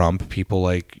 people like Trump, people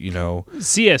like, you know,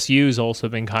 CSU's also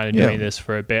been kind of doing this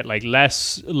for a bit, like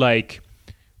less like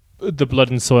the blood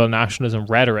and soil nationalism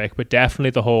rhetoric, but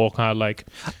definitely the whole kind of like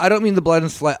I don't mean the blood and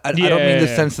soil. I don't mean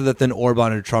the sense that then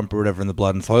Orban or Trump or whatever in the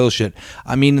blood and soil shit.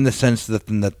 I mean in the sense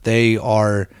that they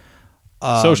are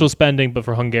social spending, but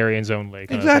for Hungarians only.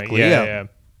 Kind exactly. Of thing. Yeah.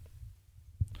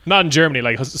 Not in Germany,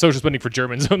 like social spending for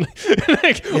Germans only.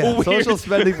 Like, social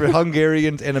spending for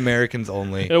Hungarians and Americans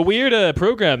only. A weird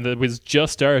program that was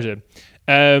just started.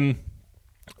 One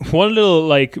little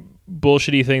like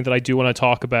bullshitty thing that I do want to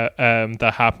talk about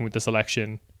that happened with this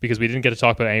election, because we didn't get to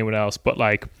talk about anyone else, but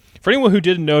like for anyone who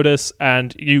didn't notice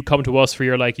and you come to us for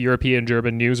your like European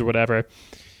German news or whatever,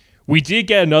 We did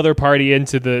get another party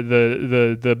into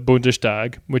the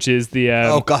Bundestag, which is the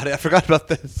oh god, I forgot about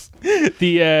this.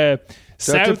 The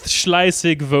South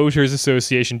Schleswig Voters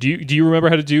Association. Do you remember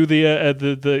how to do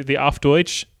the auf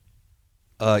Deutsch?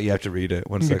 You have to read it.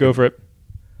 1 second. Go for it.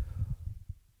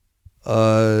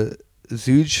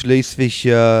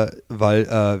 Südschleswischer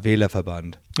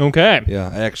Wählerverband. Okay. Yeah,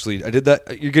 I did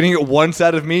that. You're getting it once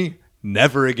out of me.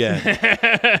 Never again.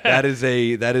 that is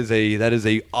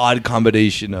a odd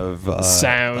combination of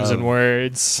sounds and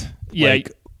words. Yeah,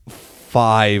 like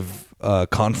 5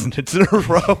 consonants in a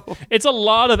row. It's a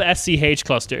lot of SCH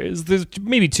clusters. There's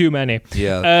maybe too many.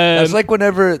 Yeah, that's like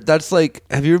whenever. That's like.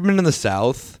 Have you ever been in the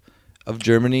south of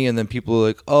Germany and then people are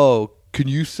like, "Oh, can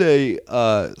you say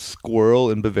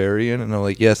squirrel in Bavarian?" And I'm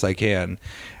like, "Yes, I can."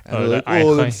 And they're like,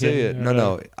 "Oh, let's say it."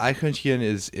 No. Eichhörnchen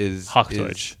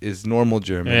is normal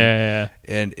German. Yeah.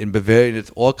 And in Bavarian,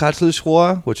 it's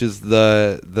Ohrkatzelschwar, which is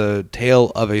the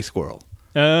tail of a squirrel.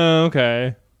 Oh,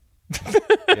 okay.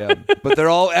 Yeah, but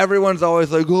everyone's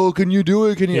always like, "Oh, can you do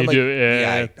it? Can you?" I'm like, do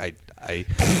it, yeah.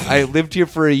 I lived here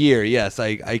for a year. Yes,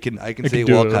 I can say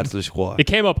Ohrkatzelschwar. It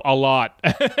came up a lot.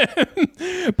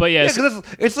 But yes, yeah,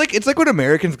 it's like when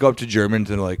Americans go up to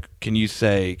Germans and like, can you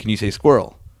say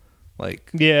squirrel?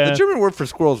 Like, yeah, the German word for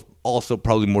squirrel is also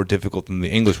probably more difficult than the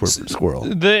English word for squirrel.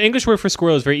 The English word for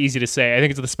squirrel is very easy to say. I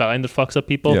think it's the spelling that fucks up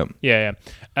people. Yeah.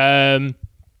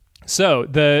 So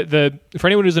the for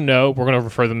anyone who doesn't know, we're going to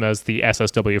refer them as the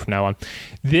SSW from now on.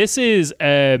 This is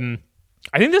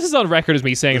I think this is on record as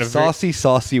me saying the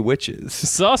saucy witches.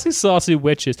 Saucy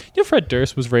witches. You know Fred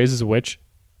Durst was raised as a witch?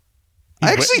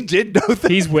 I actually did know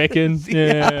that. He's Wiccan.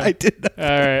 Yeah, I did know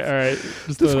that. All right.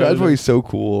 Describes why he's so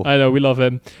cool. I know, we love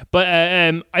him. But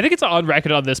I think it's on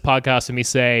record on this podcast of me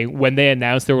saying when they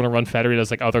announced they were going to run federally, I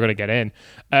was like, oh, they're going to get in.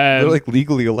 They're like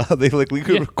legally allowed. They're like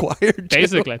legally required.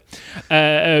 Basically. For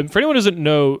anyone who doesn't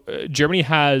know, Germany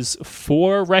has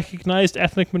 4 recognized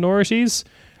ethnic minorities.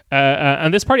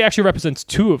 And this party actually represents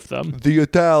 2 of them. The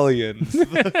Italians.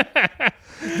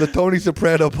 The Tony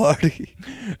Soprano party.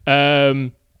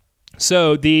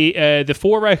 So the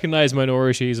 4 recognized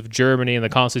minorities of Germany in the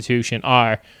constitution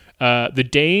are the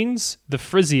Danes, the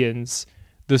Frisians,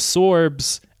 the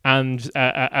Sorbs, and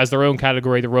as their own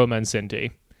category, the Roma and Sinti.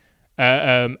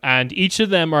 And each of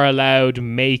them are allowed to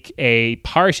make a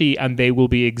party, and they will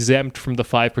be exempt from the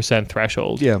 5%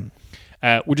 threshold. Yeah,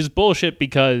 which is bullshit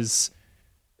because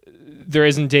there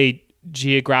isn't a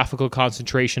geographical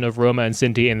concentration of Roma and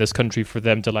Sinti in this country for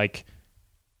them to like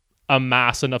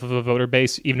amass enough of a voter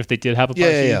base, even if they did have a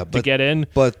party to get in.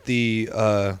 But the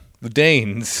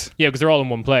Danes, because they're all in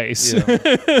one place.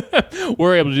 Yeah.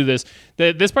 We're able to do this.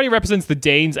 This party represents the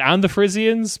Danes and the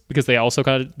Frisians because they also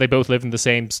they both live in the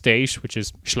same state, which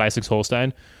is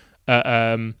Schleswig-Holstein.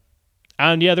 And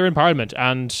they're in parliament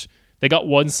and they got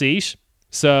 1 seat.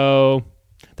 So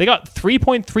they got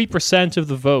 3.3% of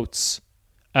the votes.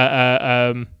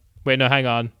 Wait, no, hang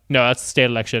on. No, that's the state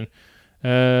election.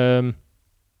 They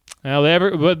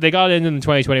got in the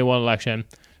 2021 election,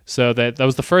 so that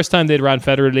was the first time they'd ran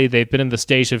federally. They've been in the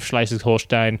state of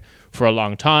Schleswig-Holstein for a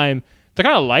long time. They're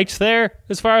kind of liked there,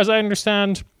 as far as I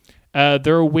understand.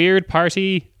 They're a weird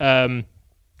party.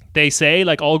 They say,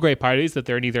 like all great parties, that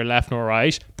they're neither left nor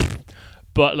right,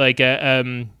 but like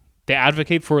they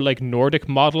advocate for like Nordic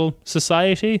model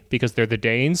society because they're the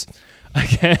Danes, I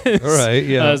guess. All right,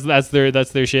 yeah, that's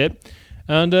their shit.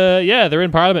 And they're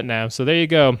in parliament now, so there you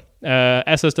go.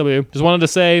 SSW. Just wanted to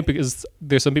say, because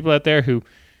there's some people out there who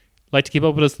like to keep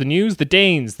up with us, the news. The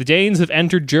Danes have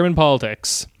entered German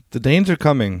politics. The Danes are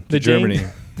coming to Germany.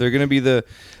 They're going to be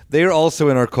they are also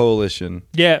in our coalition.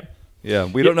 Yeah.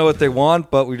 We don't know what they want,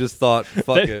 but we just thought,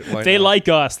 fuck it. Why they not? like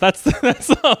us. That's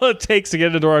all it takes to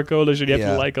get into our coalition. You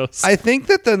have to like us. I think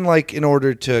that then, like, in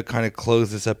order to kind of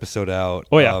close this episode out,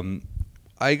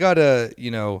 I gotta,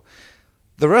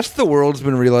 the rest of the world's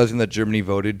been realizing that Germany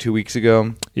voted 2 weeks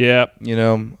ago. Yeah.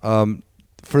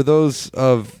 For those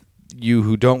of you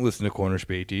who don't listen to Corner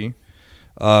Späti,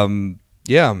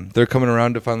 they're coming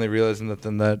around to finally realizing that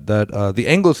the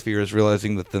Anglosphere is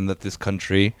realizing that this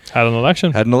country had an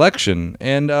election.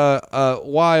 And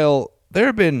while there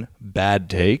have been bad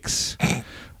takes,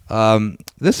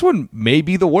 this one may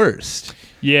be the worst.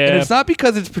 Yeah. And it's not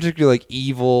because it's particularly like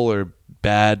evil or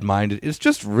bad-minded. It's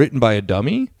just written by a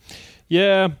dummy.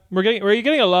 Yeah, we're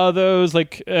getting a lot of those.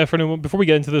 Like before we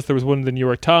get into this, there was one in the New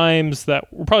York Times that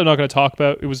we're probably not going to talk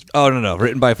about. It was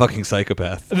written by a fucking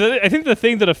psychopath. I think the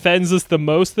thing that offends us the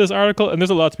most this article, and there's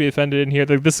a lot to be offended in here.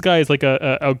 This guy is like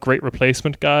a great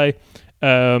replacement guy. He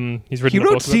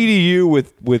wrote CDU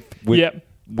with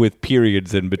with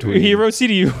periods in between. He wrote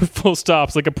CDU with full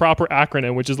stops, like a proper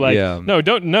acronym, which is like, no,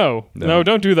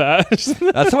 don't do that.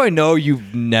 That's how I know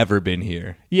you've never been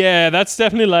here. Yeah, that's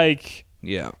definitely like,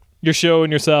 Yeah. you're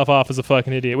showing yourself off as a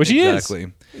fucking idiot, which he is.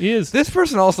 He is. This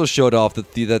person also showed off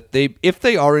that they if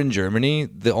they are in Germany,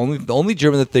 the only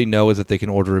German that they know is that they can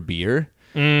order a beer,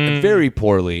 and very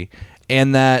poorly,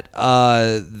 and that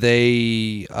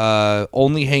they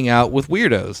only hang out with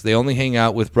weirdos. They only hang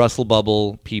out with Brussels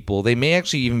bubble people. They may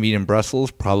actually even be in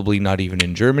Brussels, probably not even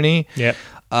in Germany. Yeah.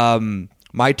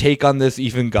 My take on this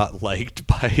even got liked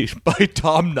by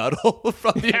Tom Nuttall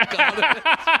from The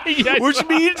Economist, which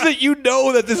means that you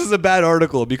know that this is a bad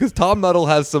article because Tom Nuttall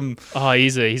has some. Oh,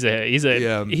 he's a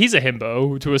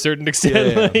himbo to a certain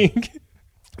extent.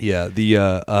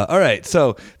 Yeah. All right.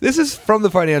 So this is from the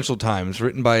Financial Times,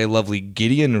 written by a lovely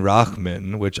Gideon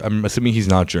Rachman, which I'm assuming he's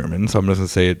not German, so I'm just going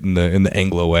to say it in the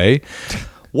Anglo way.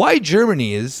 Why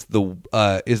Germany is the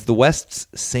West's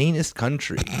sanest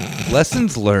country.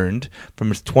 Lessons learned from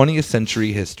its 20th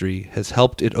century history has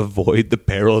helped it avoid the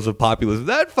perils of populism.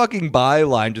 That fucking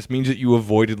byline just means that you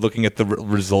avoided looking at the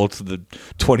results of the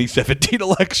 2017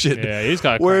 election, Yeah, he's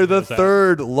got where the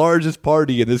third largest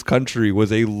party in this country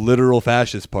was a literal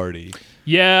fascist party.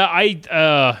 Yeah,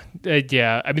 I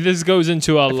mean, this goes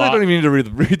into a lot. I don't even need to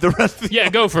read the rest of the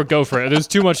go for it. There's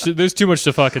too much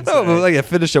to fucking say. No, but like,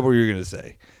 finish up what you were gonna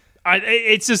say.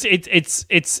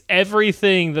 It's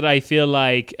everything that I feel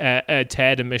like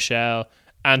Ted and Michelle,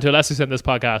 and to a lesser extent this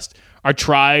podcast, are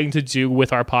trying to do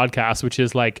with our podcast, which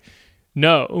is like,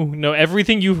 no,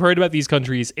 everything you've heard about these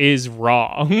countries is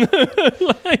wrong.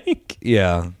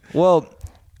 Yeah. Well,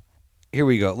 here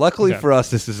we go. Luckily for us,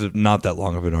 this is not that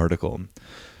long of an article.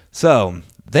 So,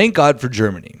 thank God for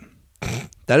Germany.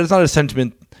 That is not a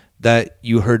sentiment that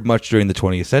you heard much during the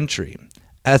 20th century.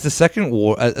 As the Second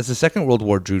World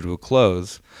War drew to a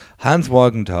close, Hans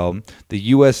Morgenthau, the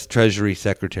U.S. Treasury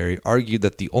Secretary, argued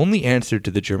that the only answer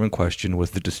to the German question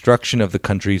was the destruction of the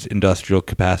country's industrial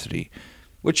capacity.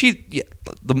 Which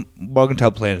the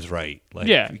Morgenthau plan is right.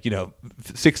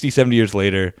 60, 70 years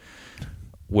later,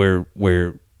 we're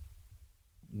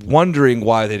wondering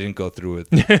why they didn't go through it.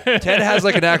 Ted has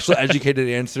like an actual educated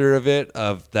answer of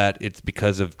that it's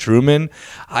because of Truman.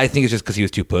 I think it's just because he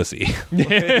was too pussy.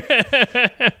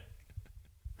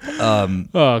 Go on.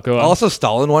 Also,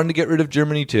 Stalin wanted to get rid of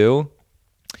Germany too.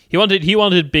 He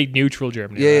wanted big neutral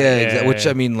Germany. Yeah, exactly. Which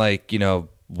I mean,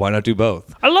 why not do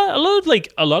both? A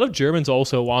lot of Germans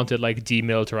also wanted like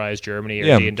demilitarized Germany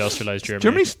or deindustrialized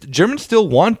Germany. Germans still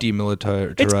want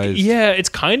demilitarized. It's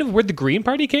kind of where the Green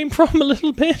Party came from a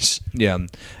little bit. Yeah.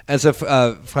 As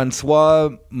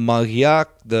Francois Mauriac,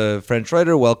 the French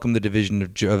writer, welcomed the division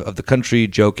of the country,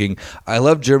 joking, "I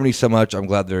love Germany so much, I'm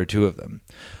glad there are two of them."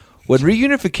 When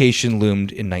reunification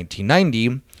loomed in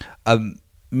 1990,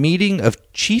 meeting of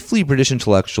chiefly British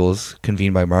intellectuals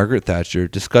convened by Margaret Thatcher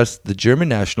discussed the German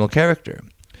national character.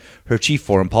 Her chief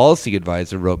foreign policy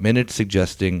advisor wrote minutes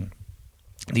suggesting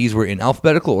these were in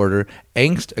alphabetical order: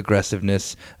 angst,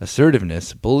 aggressiveness,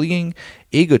 assertiveness, bullying,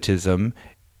 egotism,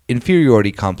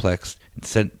 inferiority complex,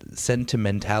 and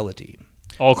sentimentality.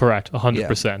 All correct,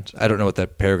 100%. I don't know what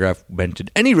that paragraph meant in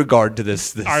any regard to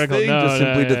this article. Thing, just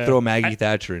simply to throw Maggie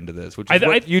Thatcher into this, which is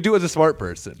what you do as a smart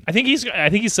person. I think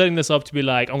he's setting this up to be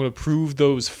like, I'm going to prove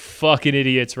those fucking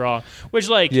idiots wrong. Which,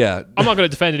 I'm not going to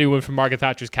defend anyone from Margaret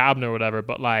Thatcher's cabinet or whatever,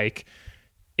 but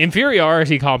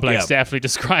inferiority complex definitely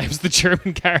describes the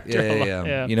German character a lot.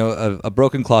 Yeah. A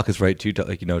broken clock is right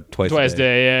twice a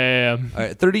day. Yeah. All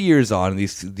right, 30 years on,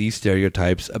 these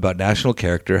stereotypes about national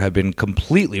character have been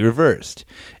completely reversed.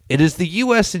 It is the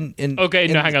U.S. hang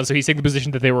on. So he's taking the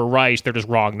position that they were right, they're just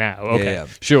wrong now. Okay,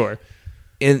 sure.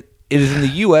 It is in the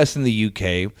U.S. and the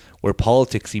U.K. where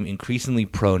politics seem increasingly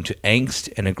prone to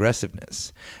angst and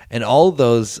aggressiveness, and all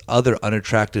those other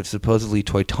unattractive, supposedly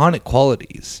Teutonic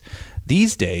qualities.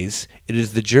 These days, it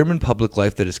is the German public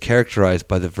life that is characterized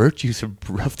by the virtues of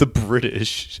the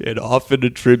British and often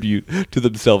attribute to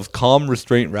themselves calm,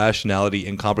 restraint, rationality,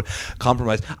 and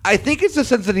compromise. I think it's the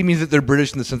sense that he means that they're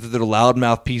British in the sense that they're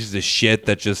loudmouth pieces of shit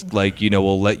that just,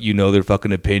 will let you know their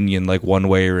fucking opinion, one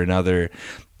way or another.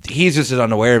 He's just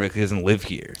unaware of it because he doesn't live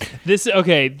here. He's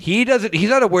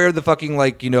not aware of the fucking,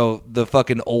 the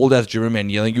fucking old-ass German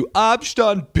man yelling, "You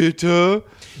Abstand bitte."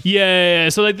 Yeah.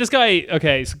 So, this guy,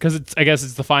 because I guess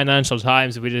it's the Financial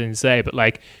Times, we didn't say, but,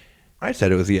 I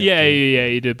said it was the Yeah,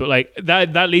 you did. But,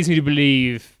 that leads me to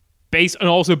believe, based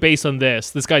on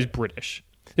this guy's British.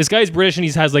 This guy's British, and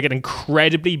he has, an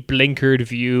incredibly blinkered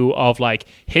view of,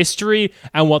 history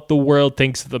and what the world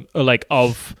thinks of them,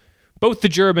 of both the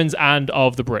Germans and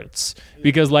of the Brits,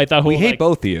 because that whole we hate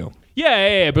both of you.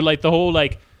 Yeah, but the whole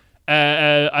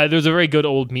There's a very good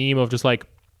old meme of just like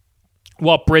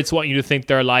what Brits want you to think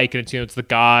they're like, and it's the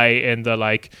guy in the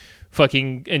like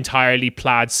fucking entirely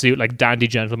plaid suit, like dandy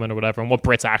gentleman or whatever, and what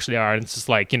Brits actually are, and it's just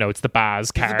like, it's the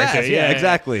Baz character.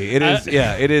 Exactly. It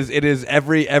is. It is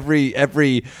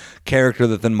every character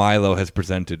that then Milo has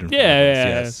presented. In front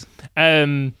of us.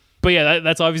 Yes. But yeah,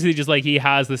 that's obviously just like he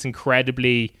has this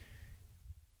incredibly.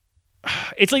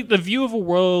 It's like the view of a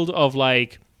world of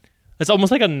like, it's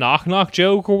almost like a knock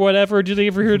joke or whatever. Did you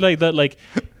ever hear like that? Like.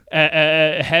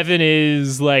 Heaven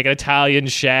is like an Italian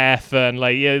chef, and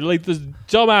like the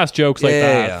dumbass jokes like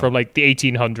that from like the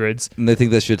 1800s. And they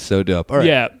think that shit's so dope. All right,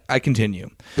 yeah. I continue.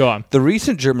 Go on. The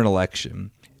recent German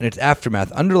election and its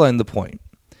aftermath underline the point.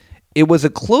 It was a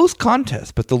close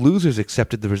contest, but the losers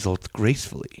accepted the results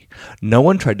gracefully. No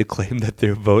one tried to claim that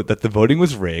the voting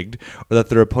was rigged, or that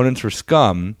their opponents were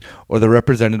scum, or the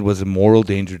represented was a moral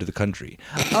danger to the country.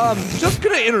 Just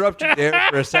gonna interrupt you there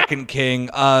for a second, King.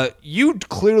 You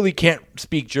clearly can't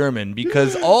speak German,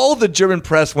 because all the German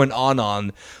press went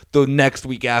on the next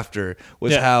week after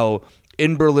was how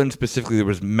in Berlin specifically there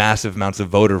was massive amounts of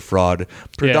voter fraud,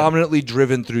 predominantly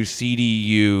driven through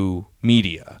CDU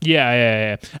media.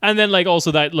 Yeah. And then like also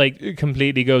that like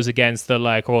completely goes against the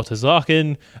like Rote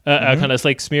Sachen kind of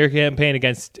like smear campaign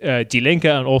against Die Linke,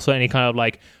 and also any kind of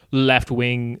like left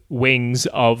wings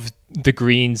of the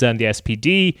Greens and the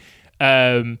SPD.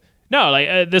 No,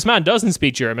 like this man doesn't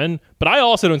speak German, but I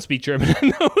also don't speak German.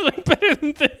 No, like better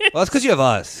than this. Well, that's because you have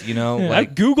us,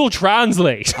 like Google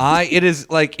Translate. It is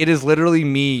literally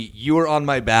me. You are on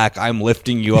my back. I'm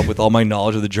lifting you up with all my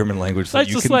knowledge of the German language, so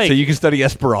you can study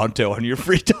Esperanto on your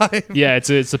free time. Yeah, it's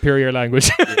a superior language.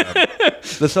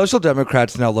 The Social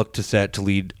Democrats now look to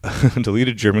lead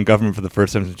a German government for the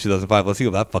first time since 2005. Let's see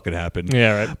if that fucking happened.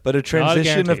 Yeah, right. But a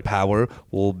transition of power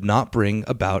will not bring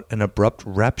about an abrupt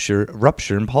rupture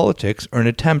in politics, or an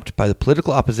attempt by the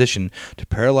political opposition to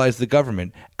paralyze the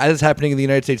government, as is happening in the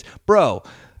United States. Bro,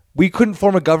 we couldn't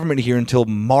form a government here until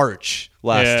March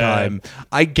last time.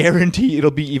 I guarantee it'll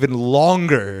be even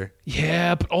longer.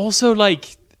 Yeah, but also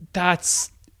like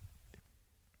that's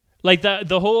like that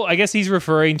the whole, I guess he's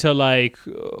referring to like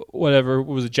whatever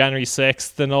was it, January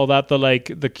 6th and all that, the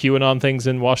QAnon things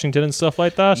in Washington and stuff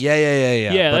like that.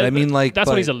 Yeah. But I mean, like, that's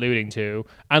what he's alluding to.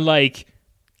 And like,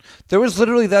 there was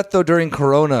literally that though during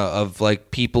Corona of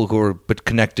like people who were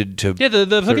connected to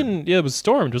it was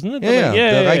stormed, wasn't it?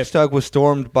 The Reichstag was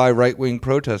stormed by right-wing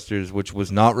protesters, which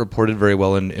was not reported very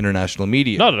well in international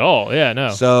media. Not at all. Yeah, no.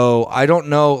 So I don't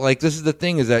know. Like, this is the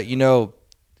thing: is that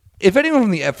if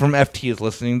anyone from FT is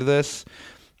listening to this,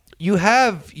 you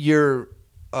have your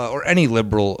or any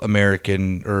liberal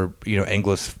American or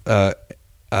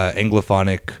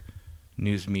Anglophonic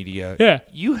news media. Yeah,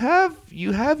 you have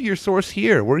your source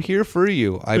here. We're here for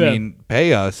you. I mean,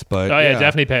 pay us, but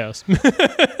definitely pay us.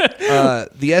 The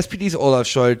SPD's Olaf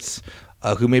Scholz,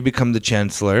 who may become the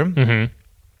chancellor,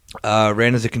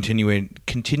 ran as a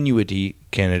continuity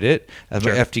candidate. As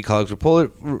my FT colleagues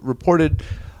reported,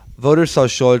 voters saw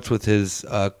Scholz with his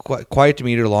quiet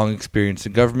demeanor, long experience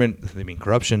in government, they mean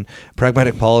corruption,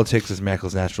 pragmatic politics as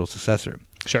Merkel's natural successor.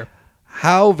 Sure.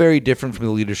 How very different from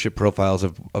the leadership profiles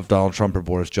of Donald Trump or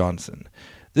Boris Johnson.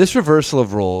 This reversal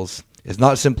of roles is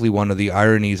not simply one of the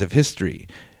ironies of history.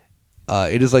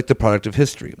 It is like the product of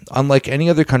history. Unlike any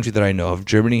other country that I know of,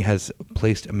 Germany has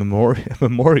placed a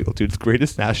memorial to its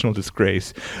greatest national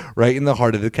disgrace right in the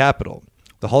heart of the capital.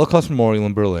 The Holocaust Memorial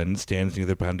in Berlin stands near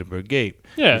the Brandenburg Gate,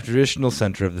 the traditional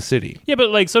center of the city. Yeah, but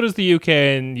like so does the UK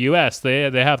and US. They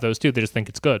have those too. They just think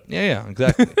it's good. Yeah,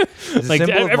 exactly. Like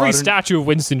every statue of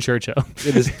Winston Churchill.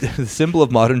 It is the symbol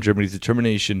of modern Germany's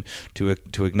determination to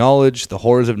acknowledge the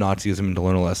horrors of Nazism and to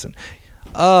learn a lesson.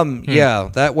 Yeah,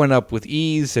 that went up with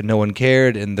ease and no one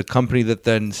cared, and the company that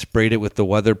then sprayed it with the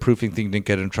weatherproofing thing didn't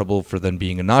get in trouble for then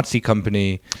being a Nazi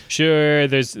company. Sure,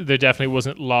 there definitely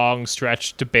wasn't long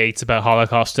stretched debates about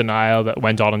Holocaust denial that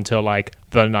went on until like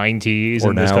the 90s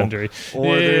in this country.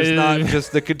 Or there's not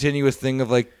just the continuous thing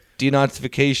of like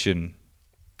denazification.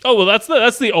 Oh, well, that's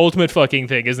the ultimate fucking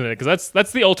thing, isn't it? Because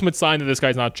that's the ultimate sign that this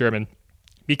guy's not German.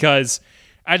 Because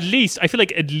I feel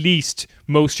like at least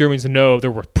most Germans know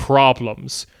there were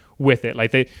problems with it.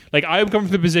 I'm coming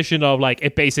from the position of like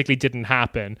it basically didn't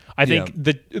happen. I think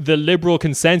the liberal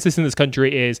consensus in this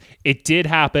country is it did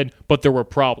happen, but there were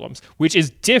problems, which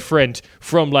is different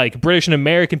from like British and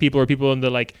American people or people in the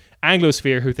like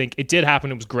Anglosphere who think it did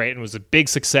happen, it was great, and it was a big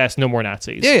success, no more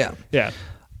Nazis. Yeah.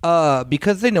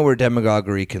 Because they know where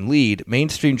demagoguery can lead,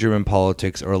 mainstream German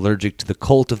politics are allergic to the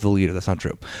cult of the leader. That's not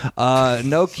true.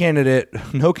 No candidate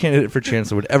for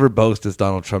chancellor would ever boast, as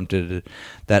Donald Trump did,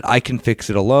 that I can fix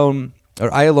it alone,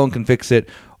 or I alone can fix it,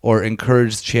 or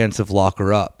encouraged chants of lock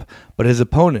her up, but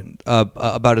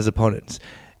about his opponents.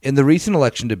 In the recent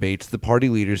election debates, the party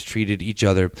leaders treated each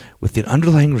other with an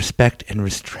underlying respect and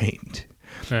restraint.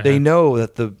 They know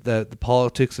that the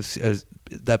politics is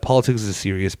a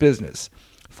serious business.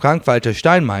 Frank-Walter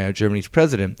Steinmeier, Germany's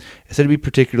president, is said to be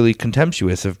particularly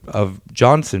contemptuous of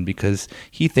Johnson because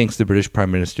he thinks the British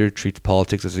Prime Minister treats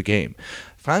politics as a game.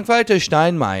 Frank-Walter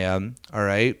Steinmeier, all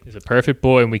right? He's a perfect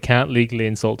boy and we can't legally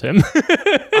insult him.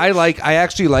 I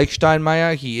actually like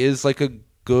Steinmeier. He is like a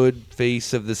good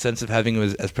face of the sense of having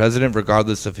him as president,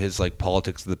 regardless of his like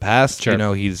politics of the past. Sure. You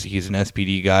know, he's an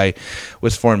SPD guy,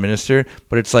 was foreign minister,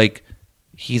 but it's like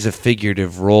he's a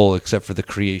figurative role except for the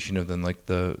creation of then like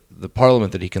the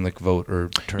parliament that he can like vote or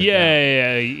turn down.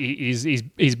 Yeah.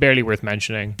 He's barely worth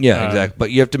mentioning. Yeah, exactly.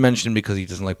 But you have to mention him because he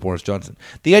doesn't like Boris Johnson.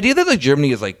 The idea that like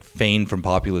Germany is like famed from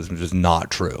populism is just not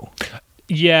true.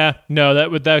 Yeah, no,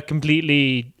 that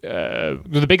completely.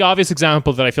 The big obvious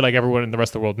example that I feel like everyone in the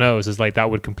rest of the world knows is like that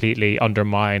would completely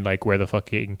undermine like where the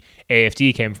fucking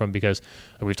AFD came from, because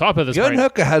we've talked about this. Jan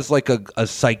Höcke has like a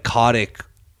psychotic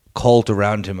cult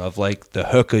around him of like the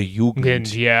Höcke Jugend.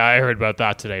 And yeah, I heard about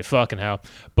that today. Fucking hell!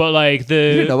 But like You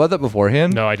didn't know about that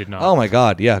beforehand? No, I did not. Oh my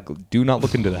god! Yeah, do not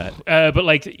look into that. But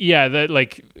like, yeah,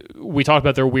 like we talked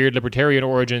about their weird libertarian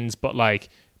origins, but like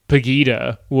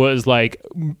Pegida was like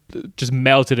just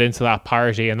melted into that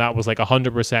party, and that was like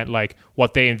 100% like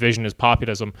what they envision as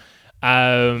populism.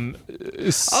 I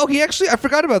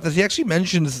forgot about this. He actually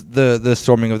mentions the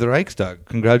storming of the Reichstag.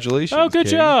 Congratulations. Oh, good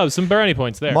job. Some brownie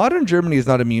points there. Modern Germany is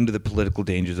not immune to the political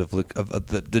dangers of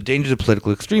the dangers of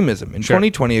political extremism. In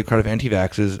 2020, a crowd of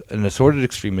anti-vaxxers and assorted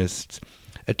extremists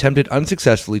attempted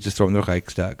unsuccessfully to storm the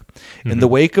Reichstag. In the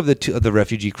wake of the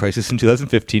refugee crisis in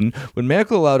 2015, when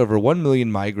Merkel allowed over 1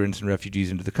 million migrants and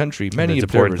refugees into the country, many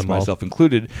observers, myself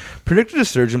included, predicted a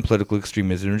surge in political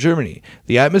extremism in Germany.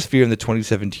 The atmosphere in the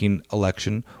 2017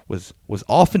 election was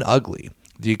often ugly.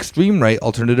 The extreme right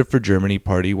Alternative for Germany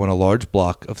party won a large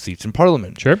block of seats in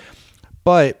parliament. Sure.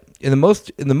 But in the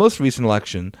most recent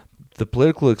election, the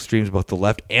political extremes, both the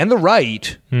left and the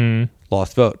right,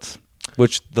 lost votes.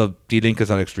 Which the Die Linke is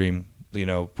not extreme. You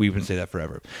know, we even say that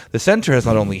forever. The center has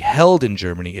not only held in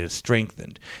Germany, it has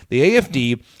strengthened. The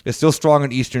AfD is still strong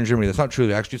in Eastern Germany. That's not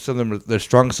true. Actually, some of them, their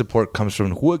strongest support comes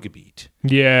from Ruhrgebiet.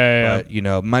 Yeah. But, you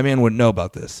know, my man wouldn't know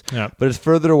about this. Yeah. But it's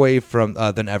further away from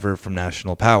than ever from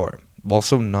national power.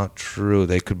 Also not true.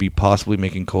 They could be possibly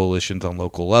making coalitions on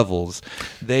local levels.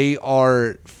 They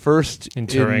are first in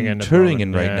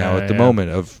Turingen right now at the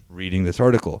moment of reading this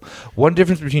article. One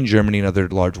difference between Germany and other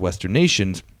large Western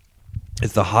nations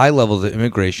is the high levels of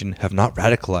immigration have not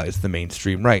radicalized the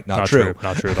mainstream right. Not true.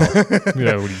 Not true at all.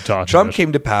 Yeah, what are you talking Trump about?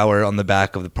 came to power on the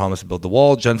back of the promise to build the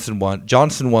wall. Johnson won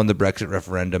the Brexit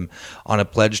referendum on a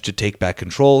pledge to take back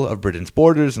control of Britain's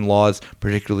borders and laws,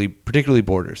 particularly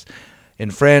borders. In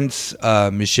France,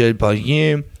 Michel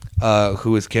Barnier,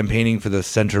 who is campaigning for the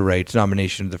center-right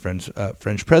nomination of the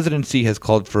French presidency, has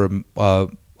called for a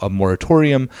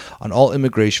moratorium on all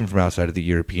immigration from outside of the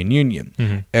European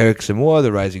Union. Eric Zemmour,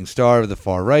 the rising star of the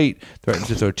far right, threatens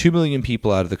to throw 2 million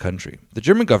people out of the country. The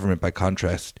German government, by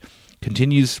contrast,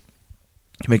 continues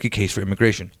to make a case for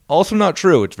immigration. Also not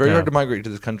true. It's very hard to migrate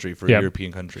to this country for a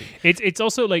European country. It's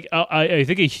also like, I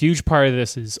think a huge part of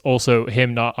this is also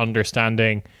him not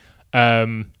understanding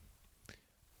how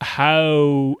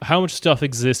much stuff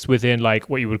exists within like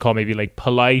what you would call maybe like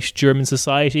polite German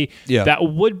society that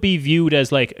would be viewed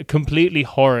as like completely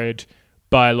horrid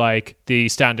by like the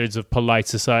standards of polite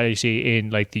society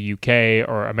in like the UK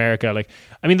or America. Like,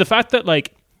 I mean, the fact that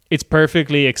like it's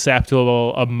perfectly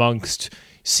acceptable amongst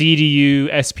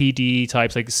CDU, SPD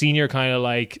types, like senior kind of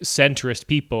like centrist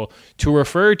people, to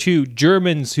refer to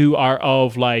Germans who are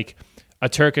of like a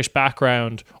Turkish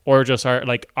background or just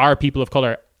are people of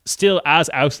color still as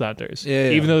Auslanders,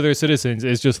 even though they're citizens,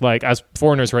 is just like, as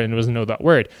foreigners right now doesn't know that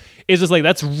word, it's just like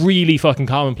that's really fucking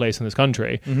commonplace in this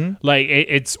country. Like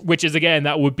it's which is again,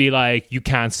 that would be like you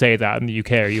can't say that in the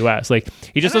UK or US. Like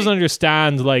he just doesn't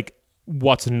understand like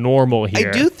what's normal here.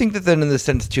 I do think that then in the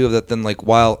sense too of that then like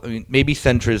while I mean maybe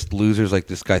centrist losers like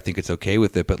this guy think it's okay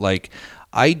with it, but like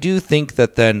I do think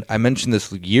that then I mentioned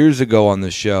this years ago on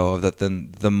the show of that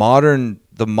then the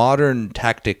modern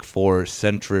tactic for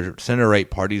center right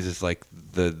parties is like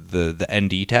the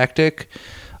ND tactic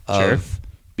of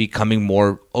becoming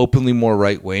more openly more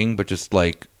right wing, but just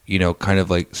like, you know, kind of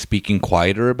like speaking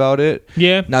quieter about it.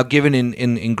 Yeah. Now, given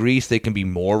in Greece they can be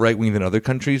more right wing than other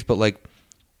countries, but like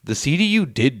the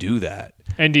CDU did do that.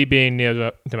 ND being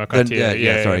Neo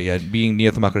Demokratia. Being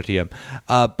Neo Demokratia.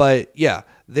 But yeah,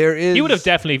 there is. He would have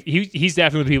definitely. He's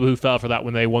definitely the people who fell for that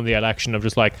when they won the election of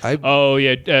just like,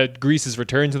 Greece's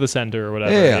return to the center or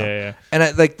whatever. Yeah. And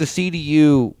the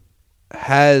CDU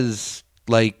has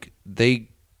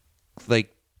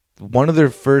one of their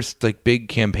first big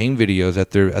campaign videos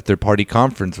at their party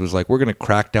conference was we're going to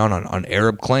crack down on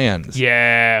Arab clans.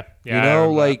 Yeah.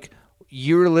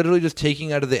 You're literally just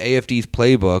taking out of the AFD's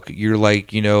playbook. You're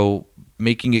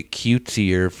making it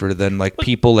cutesier for then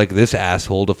people like this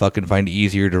asshole to fucking find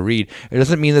easier to read. It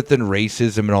doesn't mean that then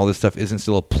racism and all this stuff isn't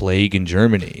still a plague in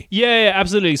Germany. Yeah,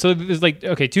 absolutely. So there's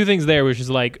two things there, which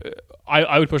is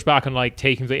I would push back on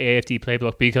taking the AFD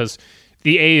playbook because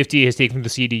the AFD has taken the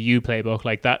CDU playbook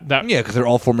that. Yeah, because they're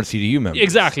all former CDU members.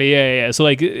 Exactly. Yeah. So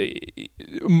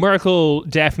Merkel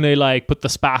definitely put the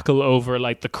spackle over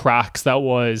the cracks that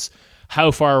was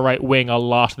how far right wing a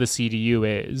lot of the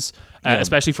CDU is,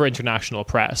 especially for international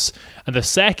press. And the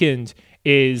second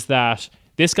is that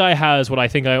this guy has what I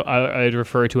think I'd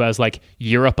refer to as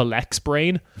Europe elects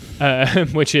brain,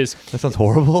 which is that sounds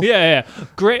horrible. Yeah.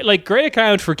 Great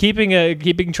account for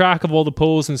keeping track of all the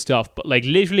polls and stuff. But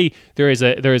literally, there is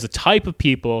a type of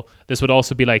people. This would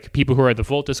also be people who are in the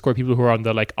Volt Discord, people who are on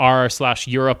the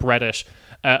r/Europe Reddit,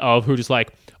 of who just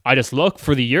I just look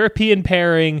for the European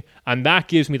pairing, and that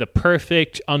gives me the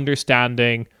perfect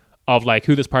understanding of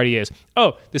who this party is.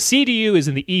 Oh, the CDU is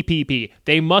in the EPP.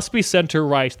 They must be center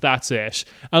right. That's it.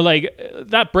 And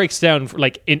that breaks down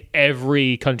in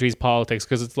every country's politics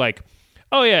because it's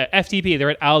oh yeah, FDP.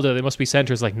 They're at ALDE. They must be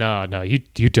center. It's no,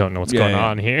 you don't know what's going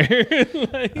on here.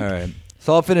 All right.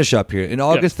 So I'll finish up here. In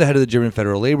August, the head of the German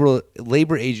Federal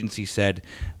Labor Agency said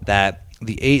that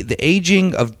the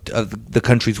aging of the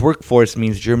country's workforce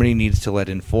means Germany needs to let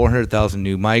in 400,000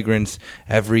 new migrants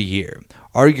every year,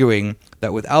 arguing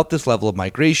that without this level of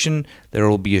migration, there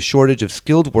will be a shortage of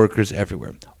skilled workers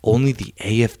everywhere. Only the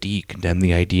AFD condemned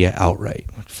the idea outright.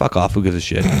 Fuck off, who gives a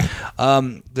shit?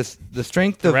 The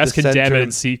strength of the rest condemn it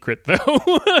in secret, though.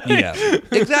 Yeah,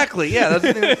 exactly. Yeah,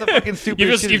 that's a fucking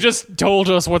stupid shit. You've just told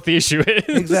us what the issue is.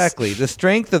 Exactly. The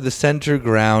strength of the center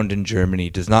ground in Germany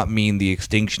does not mean the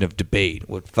extinction of debate.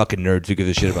 What fucking nerds who give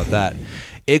a shit about that?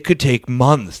 It could take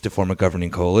months to form a governing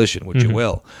coalition, which it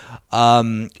will.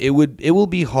 It will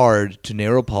be hard to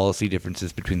narrow policy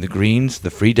differences between the Greens, the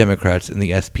Free Democrats, and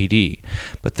the SPD,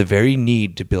 but the very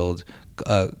need to build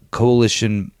a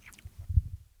coalition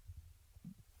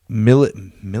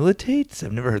militates?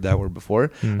 I've never heard that word before.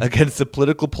 Against the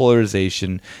political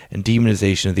polarization and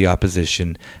demonization of the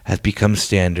opposition has become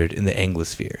standard in the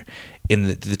Anglosphere. In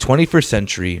the 21st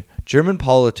century, German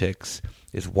politics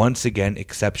is once again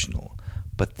exceptional,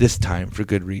 but this time for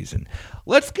good reason.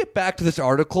 Let's get back to this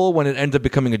article when it ends up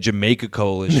becoming a Jamaica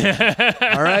coalition.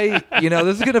 All right?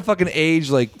 This is going to fucking age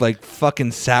like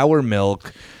fucking sour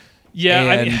milk.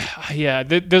 Yeah,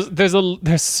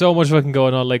 there's so much fucking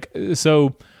going on.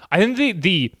 So I think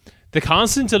the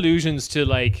constant allusions to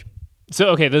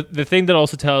the thing that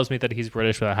also tells me that he's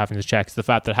British without having to check is the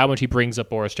fact that how much he brings up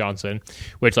Boris Johnson,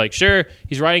 which sure,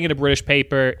 he's writing in a British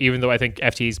paper, even though I think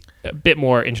FT's a bit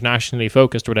more internationally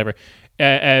focused or whatever.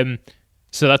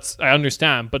 So that's, I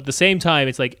understand. But at the same time,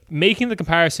 it's making the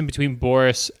comparison between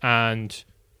Boris and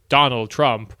Donald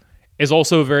Trump is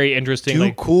also very interesting.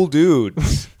 Two cool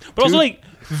dudes. But also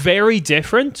very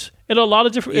different in a lot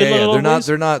of different ways.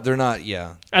 They're not,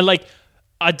 yeah. And I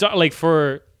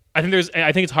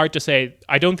think it's hard to say.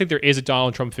 I don't think there is a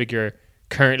Donald Trump figure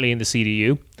currently in the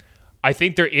CDU. I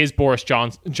think there is Boris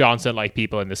Johnson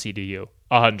people in the CDU,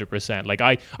 100%.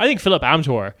 I think Philip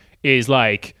Amthor is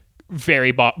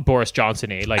very Boris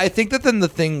Johnson-y. I think that then the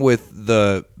thing with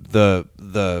the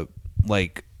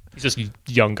he's just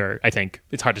younger. I think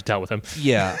it's hard to tell with him.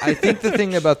 Yeah, I think the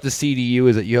thing about the CDU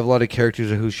is that you have a lot of characters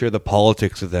who share the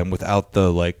politics of them without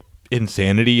the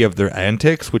insanity of their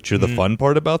antics, which are the fun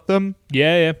part about them.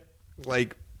 Yeah.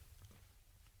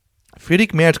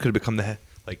 Friedrich Merz could have become the head.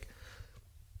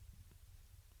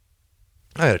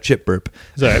 I had a chip burp.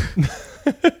 Sorry.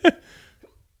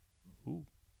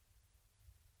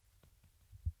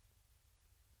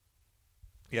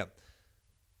 Yeah.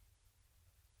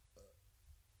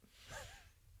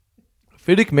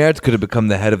 Friedrich Merz could have become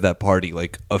the head of that party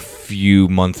a few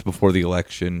months before the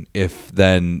election if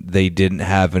then they didn't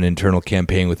have an internal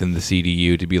campaign within the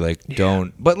CDU to be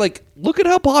don't. But look at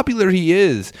how popular he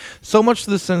is. So much to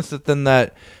the sense that then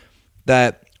that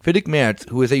Friedrich Merz,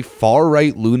 who is a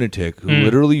far-right lunatic who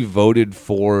literally voted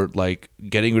for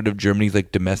getting rid of Germany's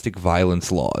domestic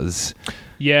violence laws.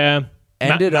 Yeah.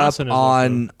 Ended up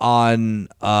on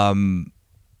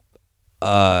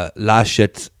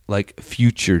Laschet's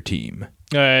future team.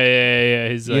 Yeah.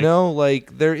 He's like, You know,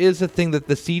 like there is a thing that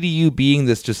the CDU being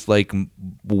this just like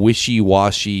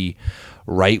wishy-washy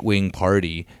right-wing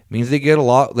party means they get a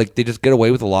lot, like they just get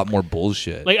away with a lot more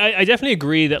bullshit. like I definitely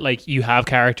agree that like you have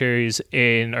characters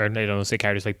in, or I don't say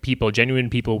characters, like people, genuine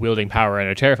people wielding power and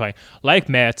are terrifying, like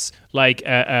Metz, like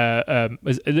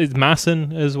is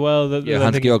Masson as well.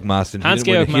 Hans-Georg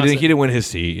Maassen. He didn't win his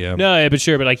seat. Yeah. No, yeah, but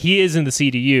sure, but like he is in the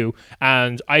CDU,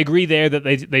 and I agree there that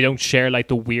they don't share like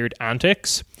the weird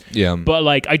antics. Yeah. But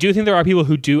like I do think there are people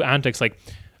who do antics like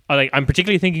I'm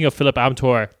particularly thinking of Philip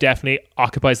Amthor. Definitely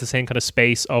occupies the same kind of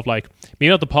space of like maybe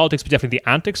not the politics, but definitely the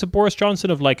antics of Boris Johnson,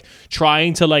 of like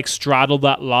trying to like straddle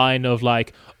that line of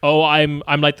like, oh, I'm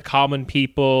like the common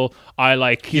people. I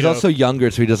like he's also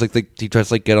younger, so he does like he tries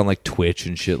to like get on like Twitch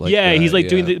and shit like that. He's like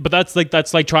doing the, but that's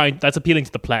appealing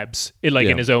to the plebs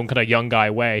in his own kind of young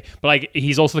guy way. But like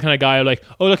he's also the kind of guy who like,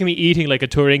 oh, look at me eating like a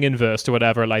Turingenwurst or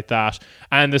whatever like that,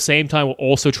 and at the same time will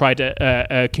also try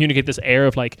to communicate this air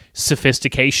of like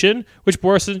sophistication, which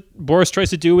Boris tries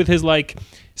to do with his like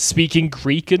speaking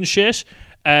Greek and shit.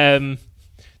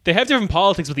 They have different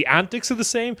politics, but the antics are the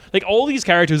same. Like all these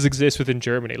characters exist within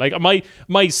Germany. Like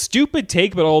my stupid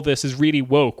take about all this is really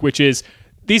woke, which is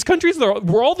these countries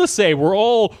we're all the same.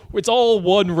 It's all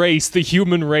one race, the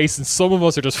human race, and some of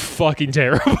us are just fucking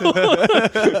terrible.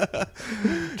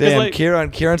 Damn, like,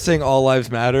 Kieran's saying all lives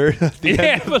matter.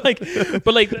 Yeah, but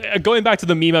like going back to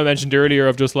the meme I mentioned earlier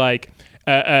of just like.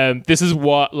 This is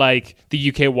what like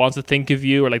the UK wants to think of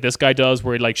you, or like this guy does,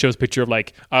 where he like shows a picture of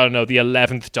like, I don't know, the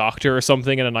 11th Doctor or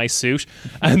something in a nice suit,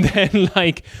 and then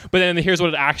like, but then here's what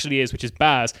it actually is, which is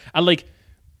Baz, and like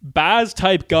Baz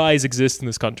type guys exist in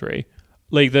this country,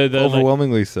 like the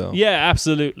overwhelmingly so. Yeah,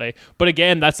 absolutely. But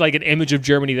again, that's like an image of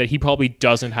Germany that he probably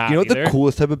doesn't have. You know what the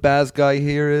coolest type of Baz guy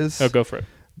here is? Oh, go for it.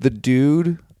 The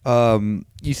dude,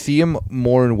 you see him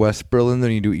more in West Berlin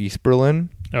than you do East Berlin.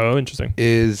 Oh, interesting.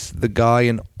 Is the guy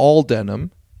in all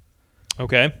denim.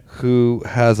 Okay. Who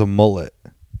has a mullet.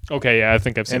 Okay, yeah, I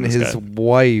think I've seen and this his guy.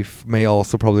 wife may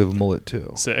also probably have a mullet too.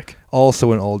 Sick.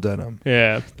 Also in all denim.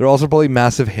 Yeah. They're also probably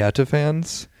massive Hertha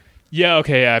fans. Yeah,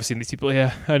 okay, yeah, I've seen these people.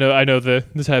 Yeah, I know the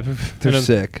type of. They're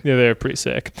sick. Yeah, they're pretty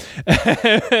sick.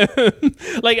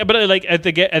 Like, but like at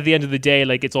the end of the day,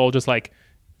 like it's all just like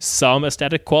some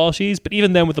aesthetic qualities. But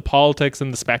even then, with the politics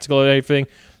and the spectacle and everything,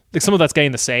 like some of that's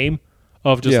getting the same.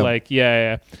 Of just like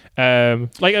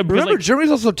like remember,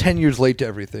 Germany's also 10 years late to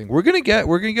everything. We're gonna get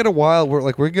a wild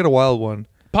one.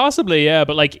 Possibly, yeah,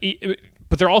 but like,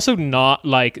 but they're also not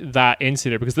like that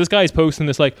insular, because this guy's posting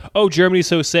this like, oh, Germany's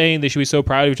so sane, they should be so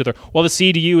proud of each other. While the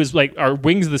CDU is like, our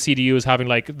wings of the CDU is having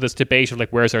like this debate of like,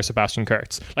 where's our Sebastian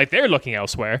Kurz? Like they're looking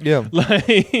elsewhere. Yeah,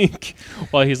 like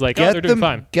while he's like, oh, they're doing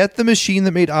fine. Get the machine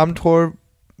that made Amthor,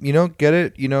 get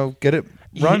it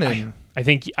running. I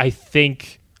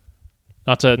think.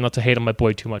 Not to hate on my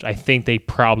boy too much, I think they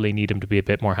probably need him to be a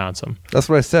bit more handsome. That's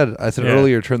what I said.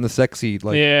 Earlier, turn the sexy,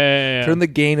 turn the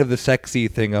gain of the sexy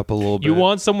thing up a little bit. You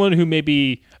want someone who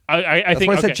maybe... I think... That's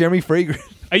why I said Jeremy Fragrance.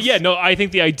 I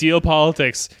think the ideal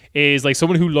politics is like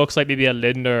someone who looks like maybe a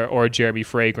Lindner or a Jeremy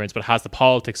Fragrance, but has the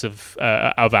politics of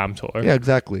Amthor. Yeah,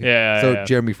 exactly. Yeah.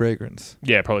 Jeremy Fragrance.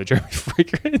 Yeah, probably Jeremy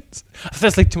Fragrance.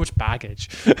 That's like too much baggage.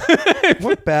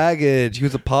 What baggage? He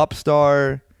was a pop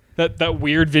star. That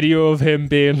weird video of him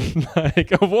being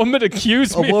like, a woman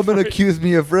accused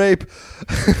me of rape.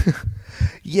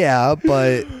 Yeah,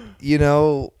 but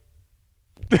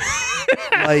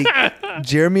like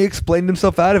Jeremy explained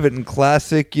himself out of it in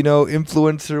classic,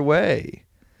 influencer way.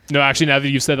 No, actually, now that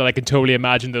you've said that, I can totally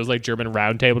imagine those like German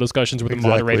roundtable discussions where the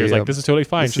moderator's like, this is totally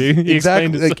fine. He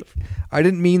explained it. Like, I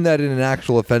didn't mean that in an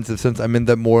actual offensive sense. I meant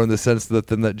that more in the sense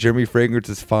that Jeremy Fragrance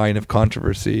is fine of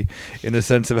controversy, in a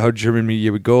sense of how German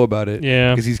media would go about it.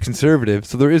 Yeah. Because he's conservative,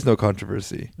 so there is no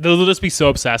controversy. They'll just be so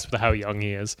obsessed with how young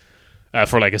he is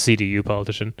for like a CDU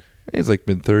politician. He's like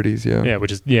mid-30s, yeah. Yeah,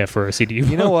 which is, for a CDU.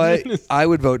 You know what? I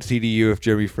would vote CDU if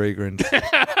Jeremy Fragrance.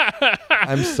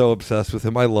 I'm so obsessed with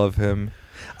him. I love him.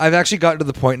 I've actually gotten to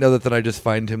the point now that I just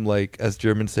find him, like, as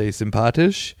Germans say,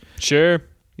 sympathisch. Sure.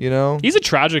 He's a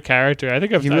tragic character. I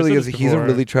think he really is. He's a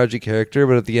really tragic character,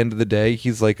 but at the end of the day,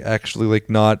 he's like actually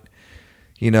like not.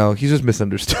 He's just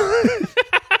misunderstood.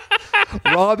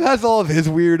 Rob has all of his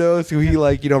weirdos who he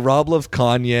like. Rob loves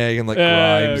Kanye and like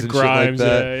Grimes and shit like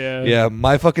that. Yeah.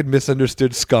 My fucking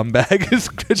misunderstood scumbag is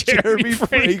Jeremy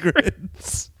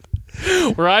Fragrance.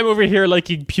 Where I'm over here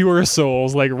liking pure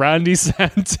souls like Randy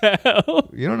Santel.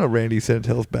 You don't know Randy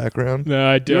Santel's background? No,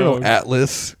 I don't. You don't know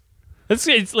Atlas.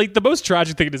 It's like the most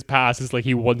tragic thing in his past is like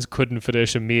he once couldn't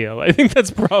finish a meal. I think that's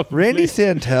probably Randy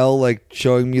Santel, like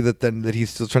showing me that he's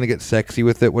still trying to get sexy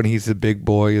with it when he's a big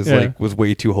boy is was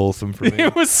way too wholesome for me.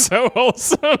 It was so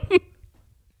wholesome.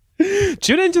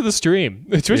 Tune into the stream.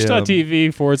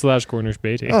 Twitch.tv/Cornish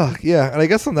Beatty. Oh yeah, and I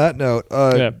guess on that note,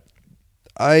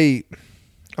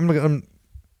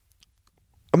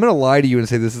 I'm going to lie to you and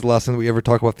say this is the last time that we ever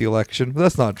talk about the election. But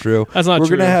that's not true. That's not true. We're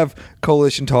going to have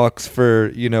coalition talks for,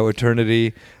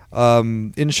 eternity.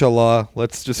 Inshallah,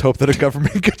 let's just hope that a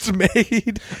government gets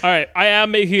made. All right. I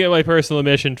am making it my personal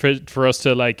mission for us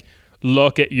to like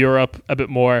look at Europe a bit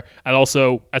more. And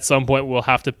also at some point we'll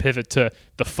have to pivot to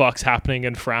the fuck's happening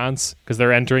in France because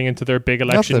they're entering into their big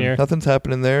election year. Nothing's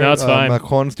happening there. No, it's fine.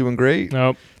 Macron's doing great.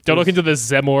 No. Don't look into the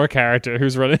Zemmour character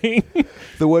who's running.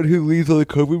 The one who leads all the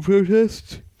COVID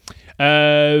protests?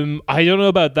 I don't know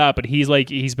about that, but he's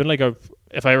been like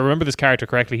if I remember this character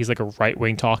correctly, he's like a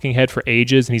right-wing talking head for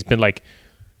ages, and he's been like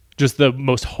just the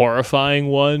most horrifying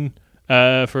one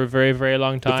for a very, very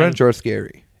long time. The French are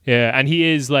scary. Yeah, and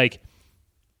he's like,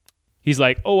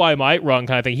 oh, I might run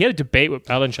kind of thing. He had a debate with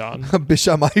Mélenchon.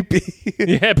 Bitch, I might be.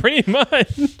 Yeah, pretty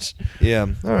much. Yeah.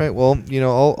 All right. Well,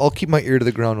 I'll keep my ear to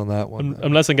the ground on that one.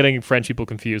 Unless I'm getting French people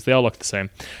confused. They all look the same.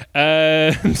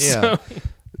 Yeah.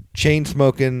 Chain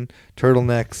smoking,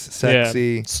 turtlenecks,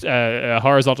 sexy. Yeah.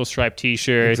 Horizontal striped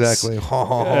t-shirts. Exactly.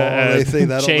 They say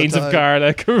that chains all the time.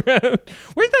 of garlic.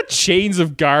 Where'd that chains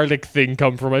of garlic thing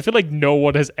come from? I feel like no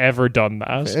one has ever done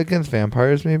that. Against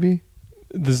vampires, maybe?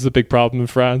 This is a big problem in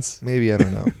France. Maybe, I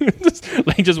don't know.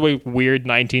 just weird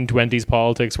 1920s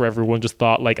politics where everyone just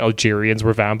thought like Algerians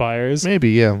were vampires.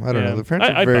 Maybe, yeah. I don't know. The French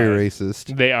are very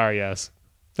racist. They are, yes.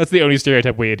 That's the only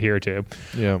stereotype we adhere to.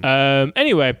 Yeah.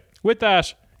 Anyway, with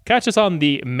that, catch us on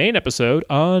the main episode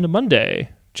on Monday.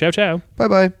 Ciao, ciao.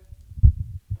 Bye-bye.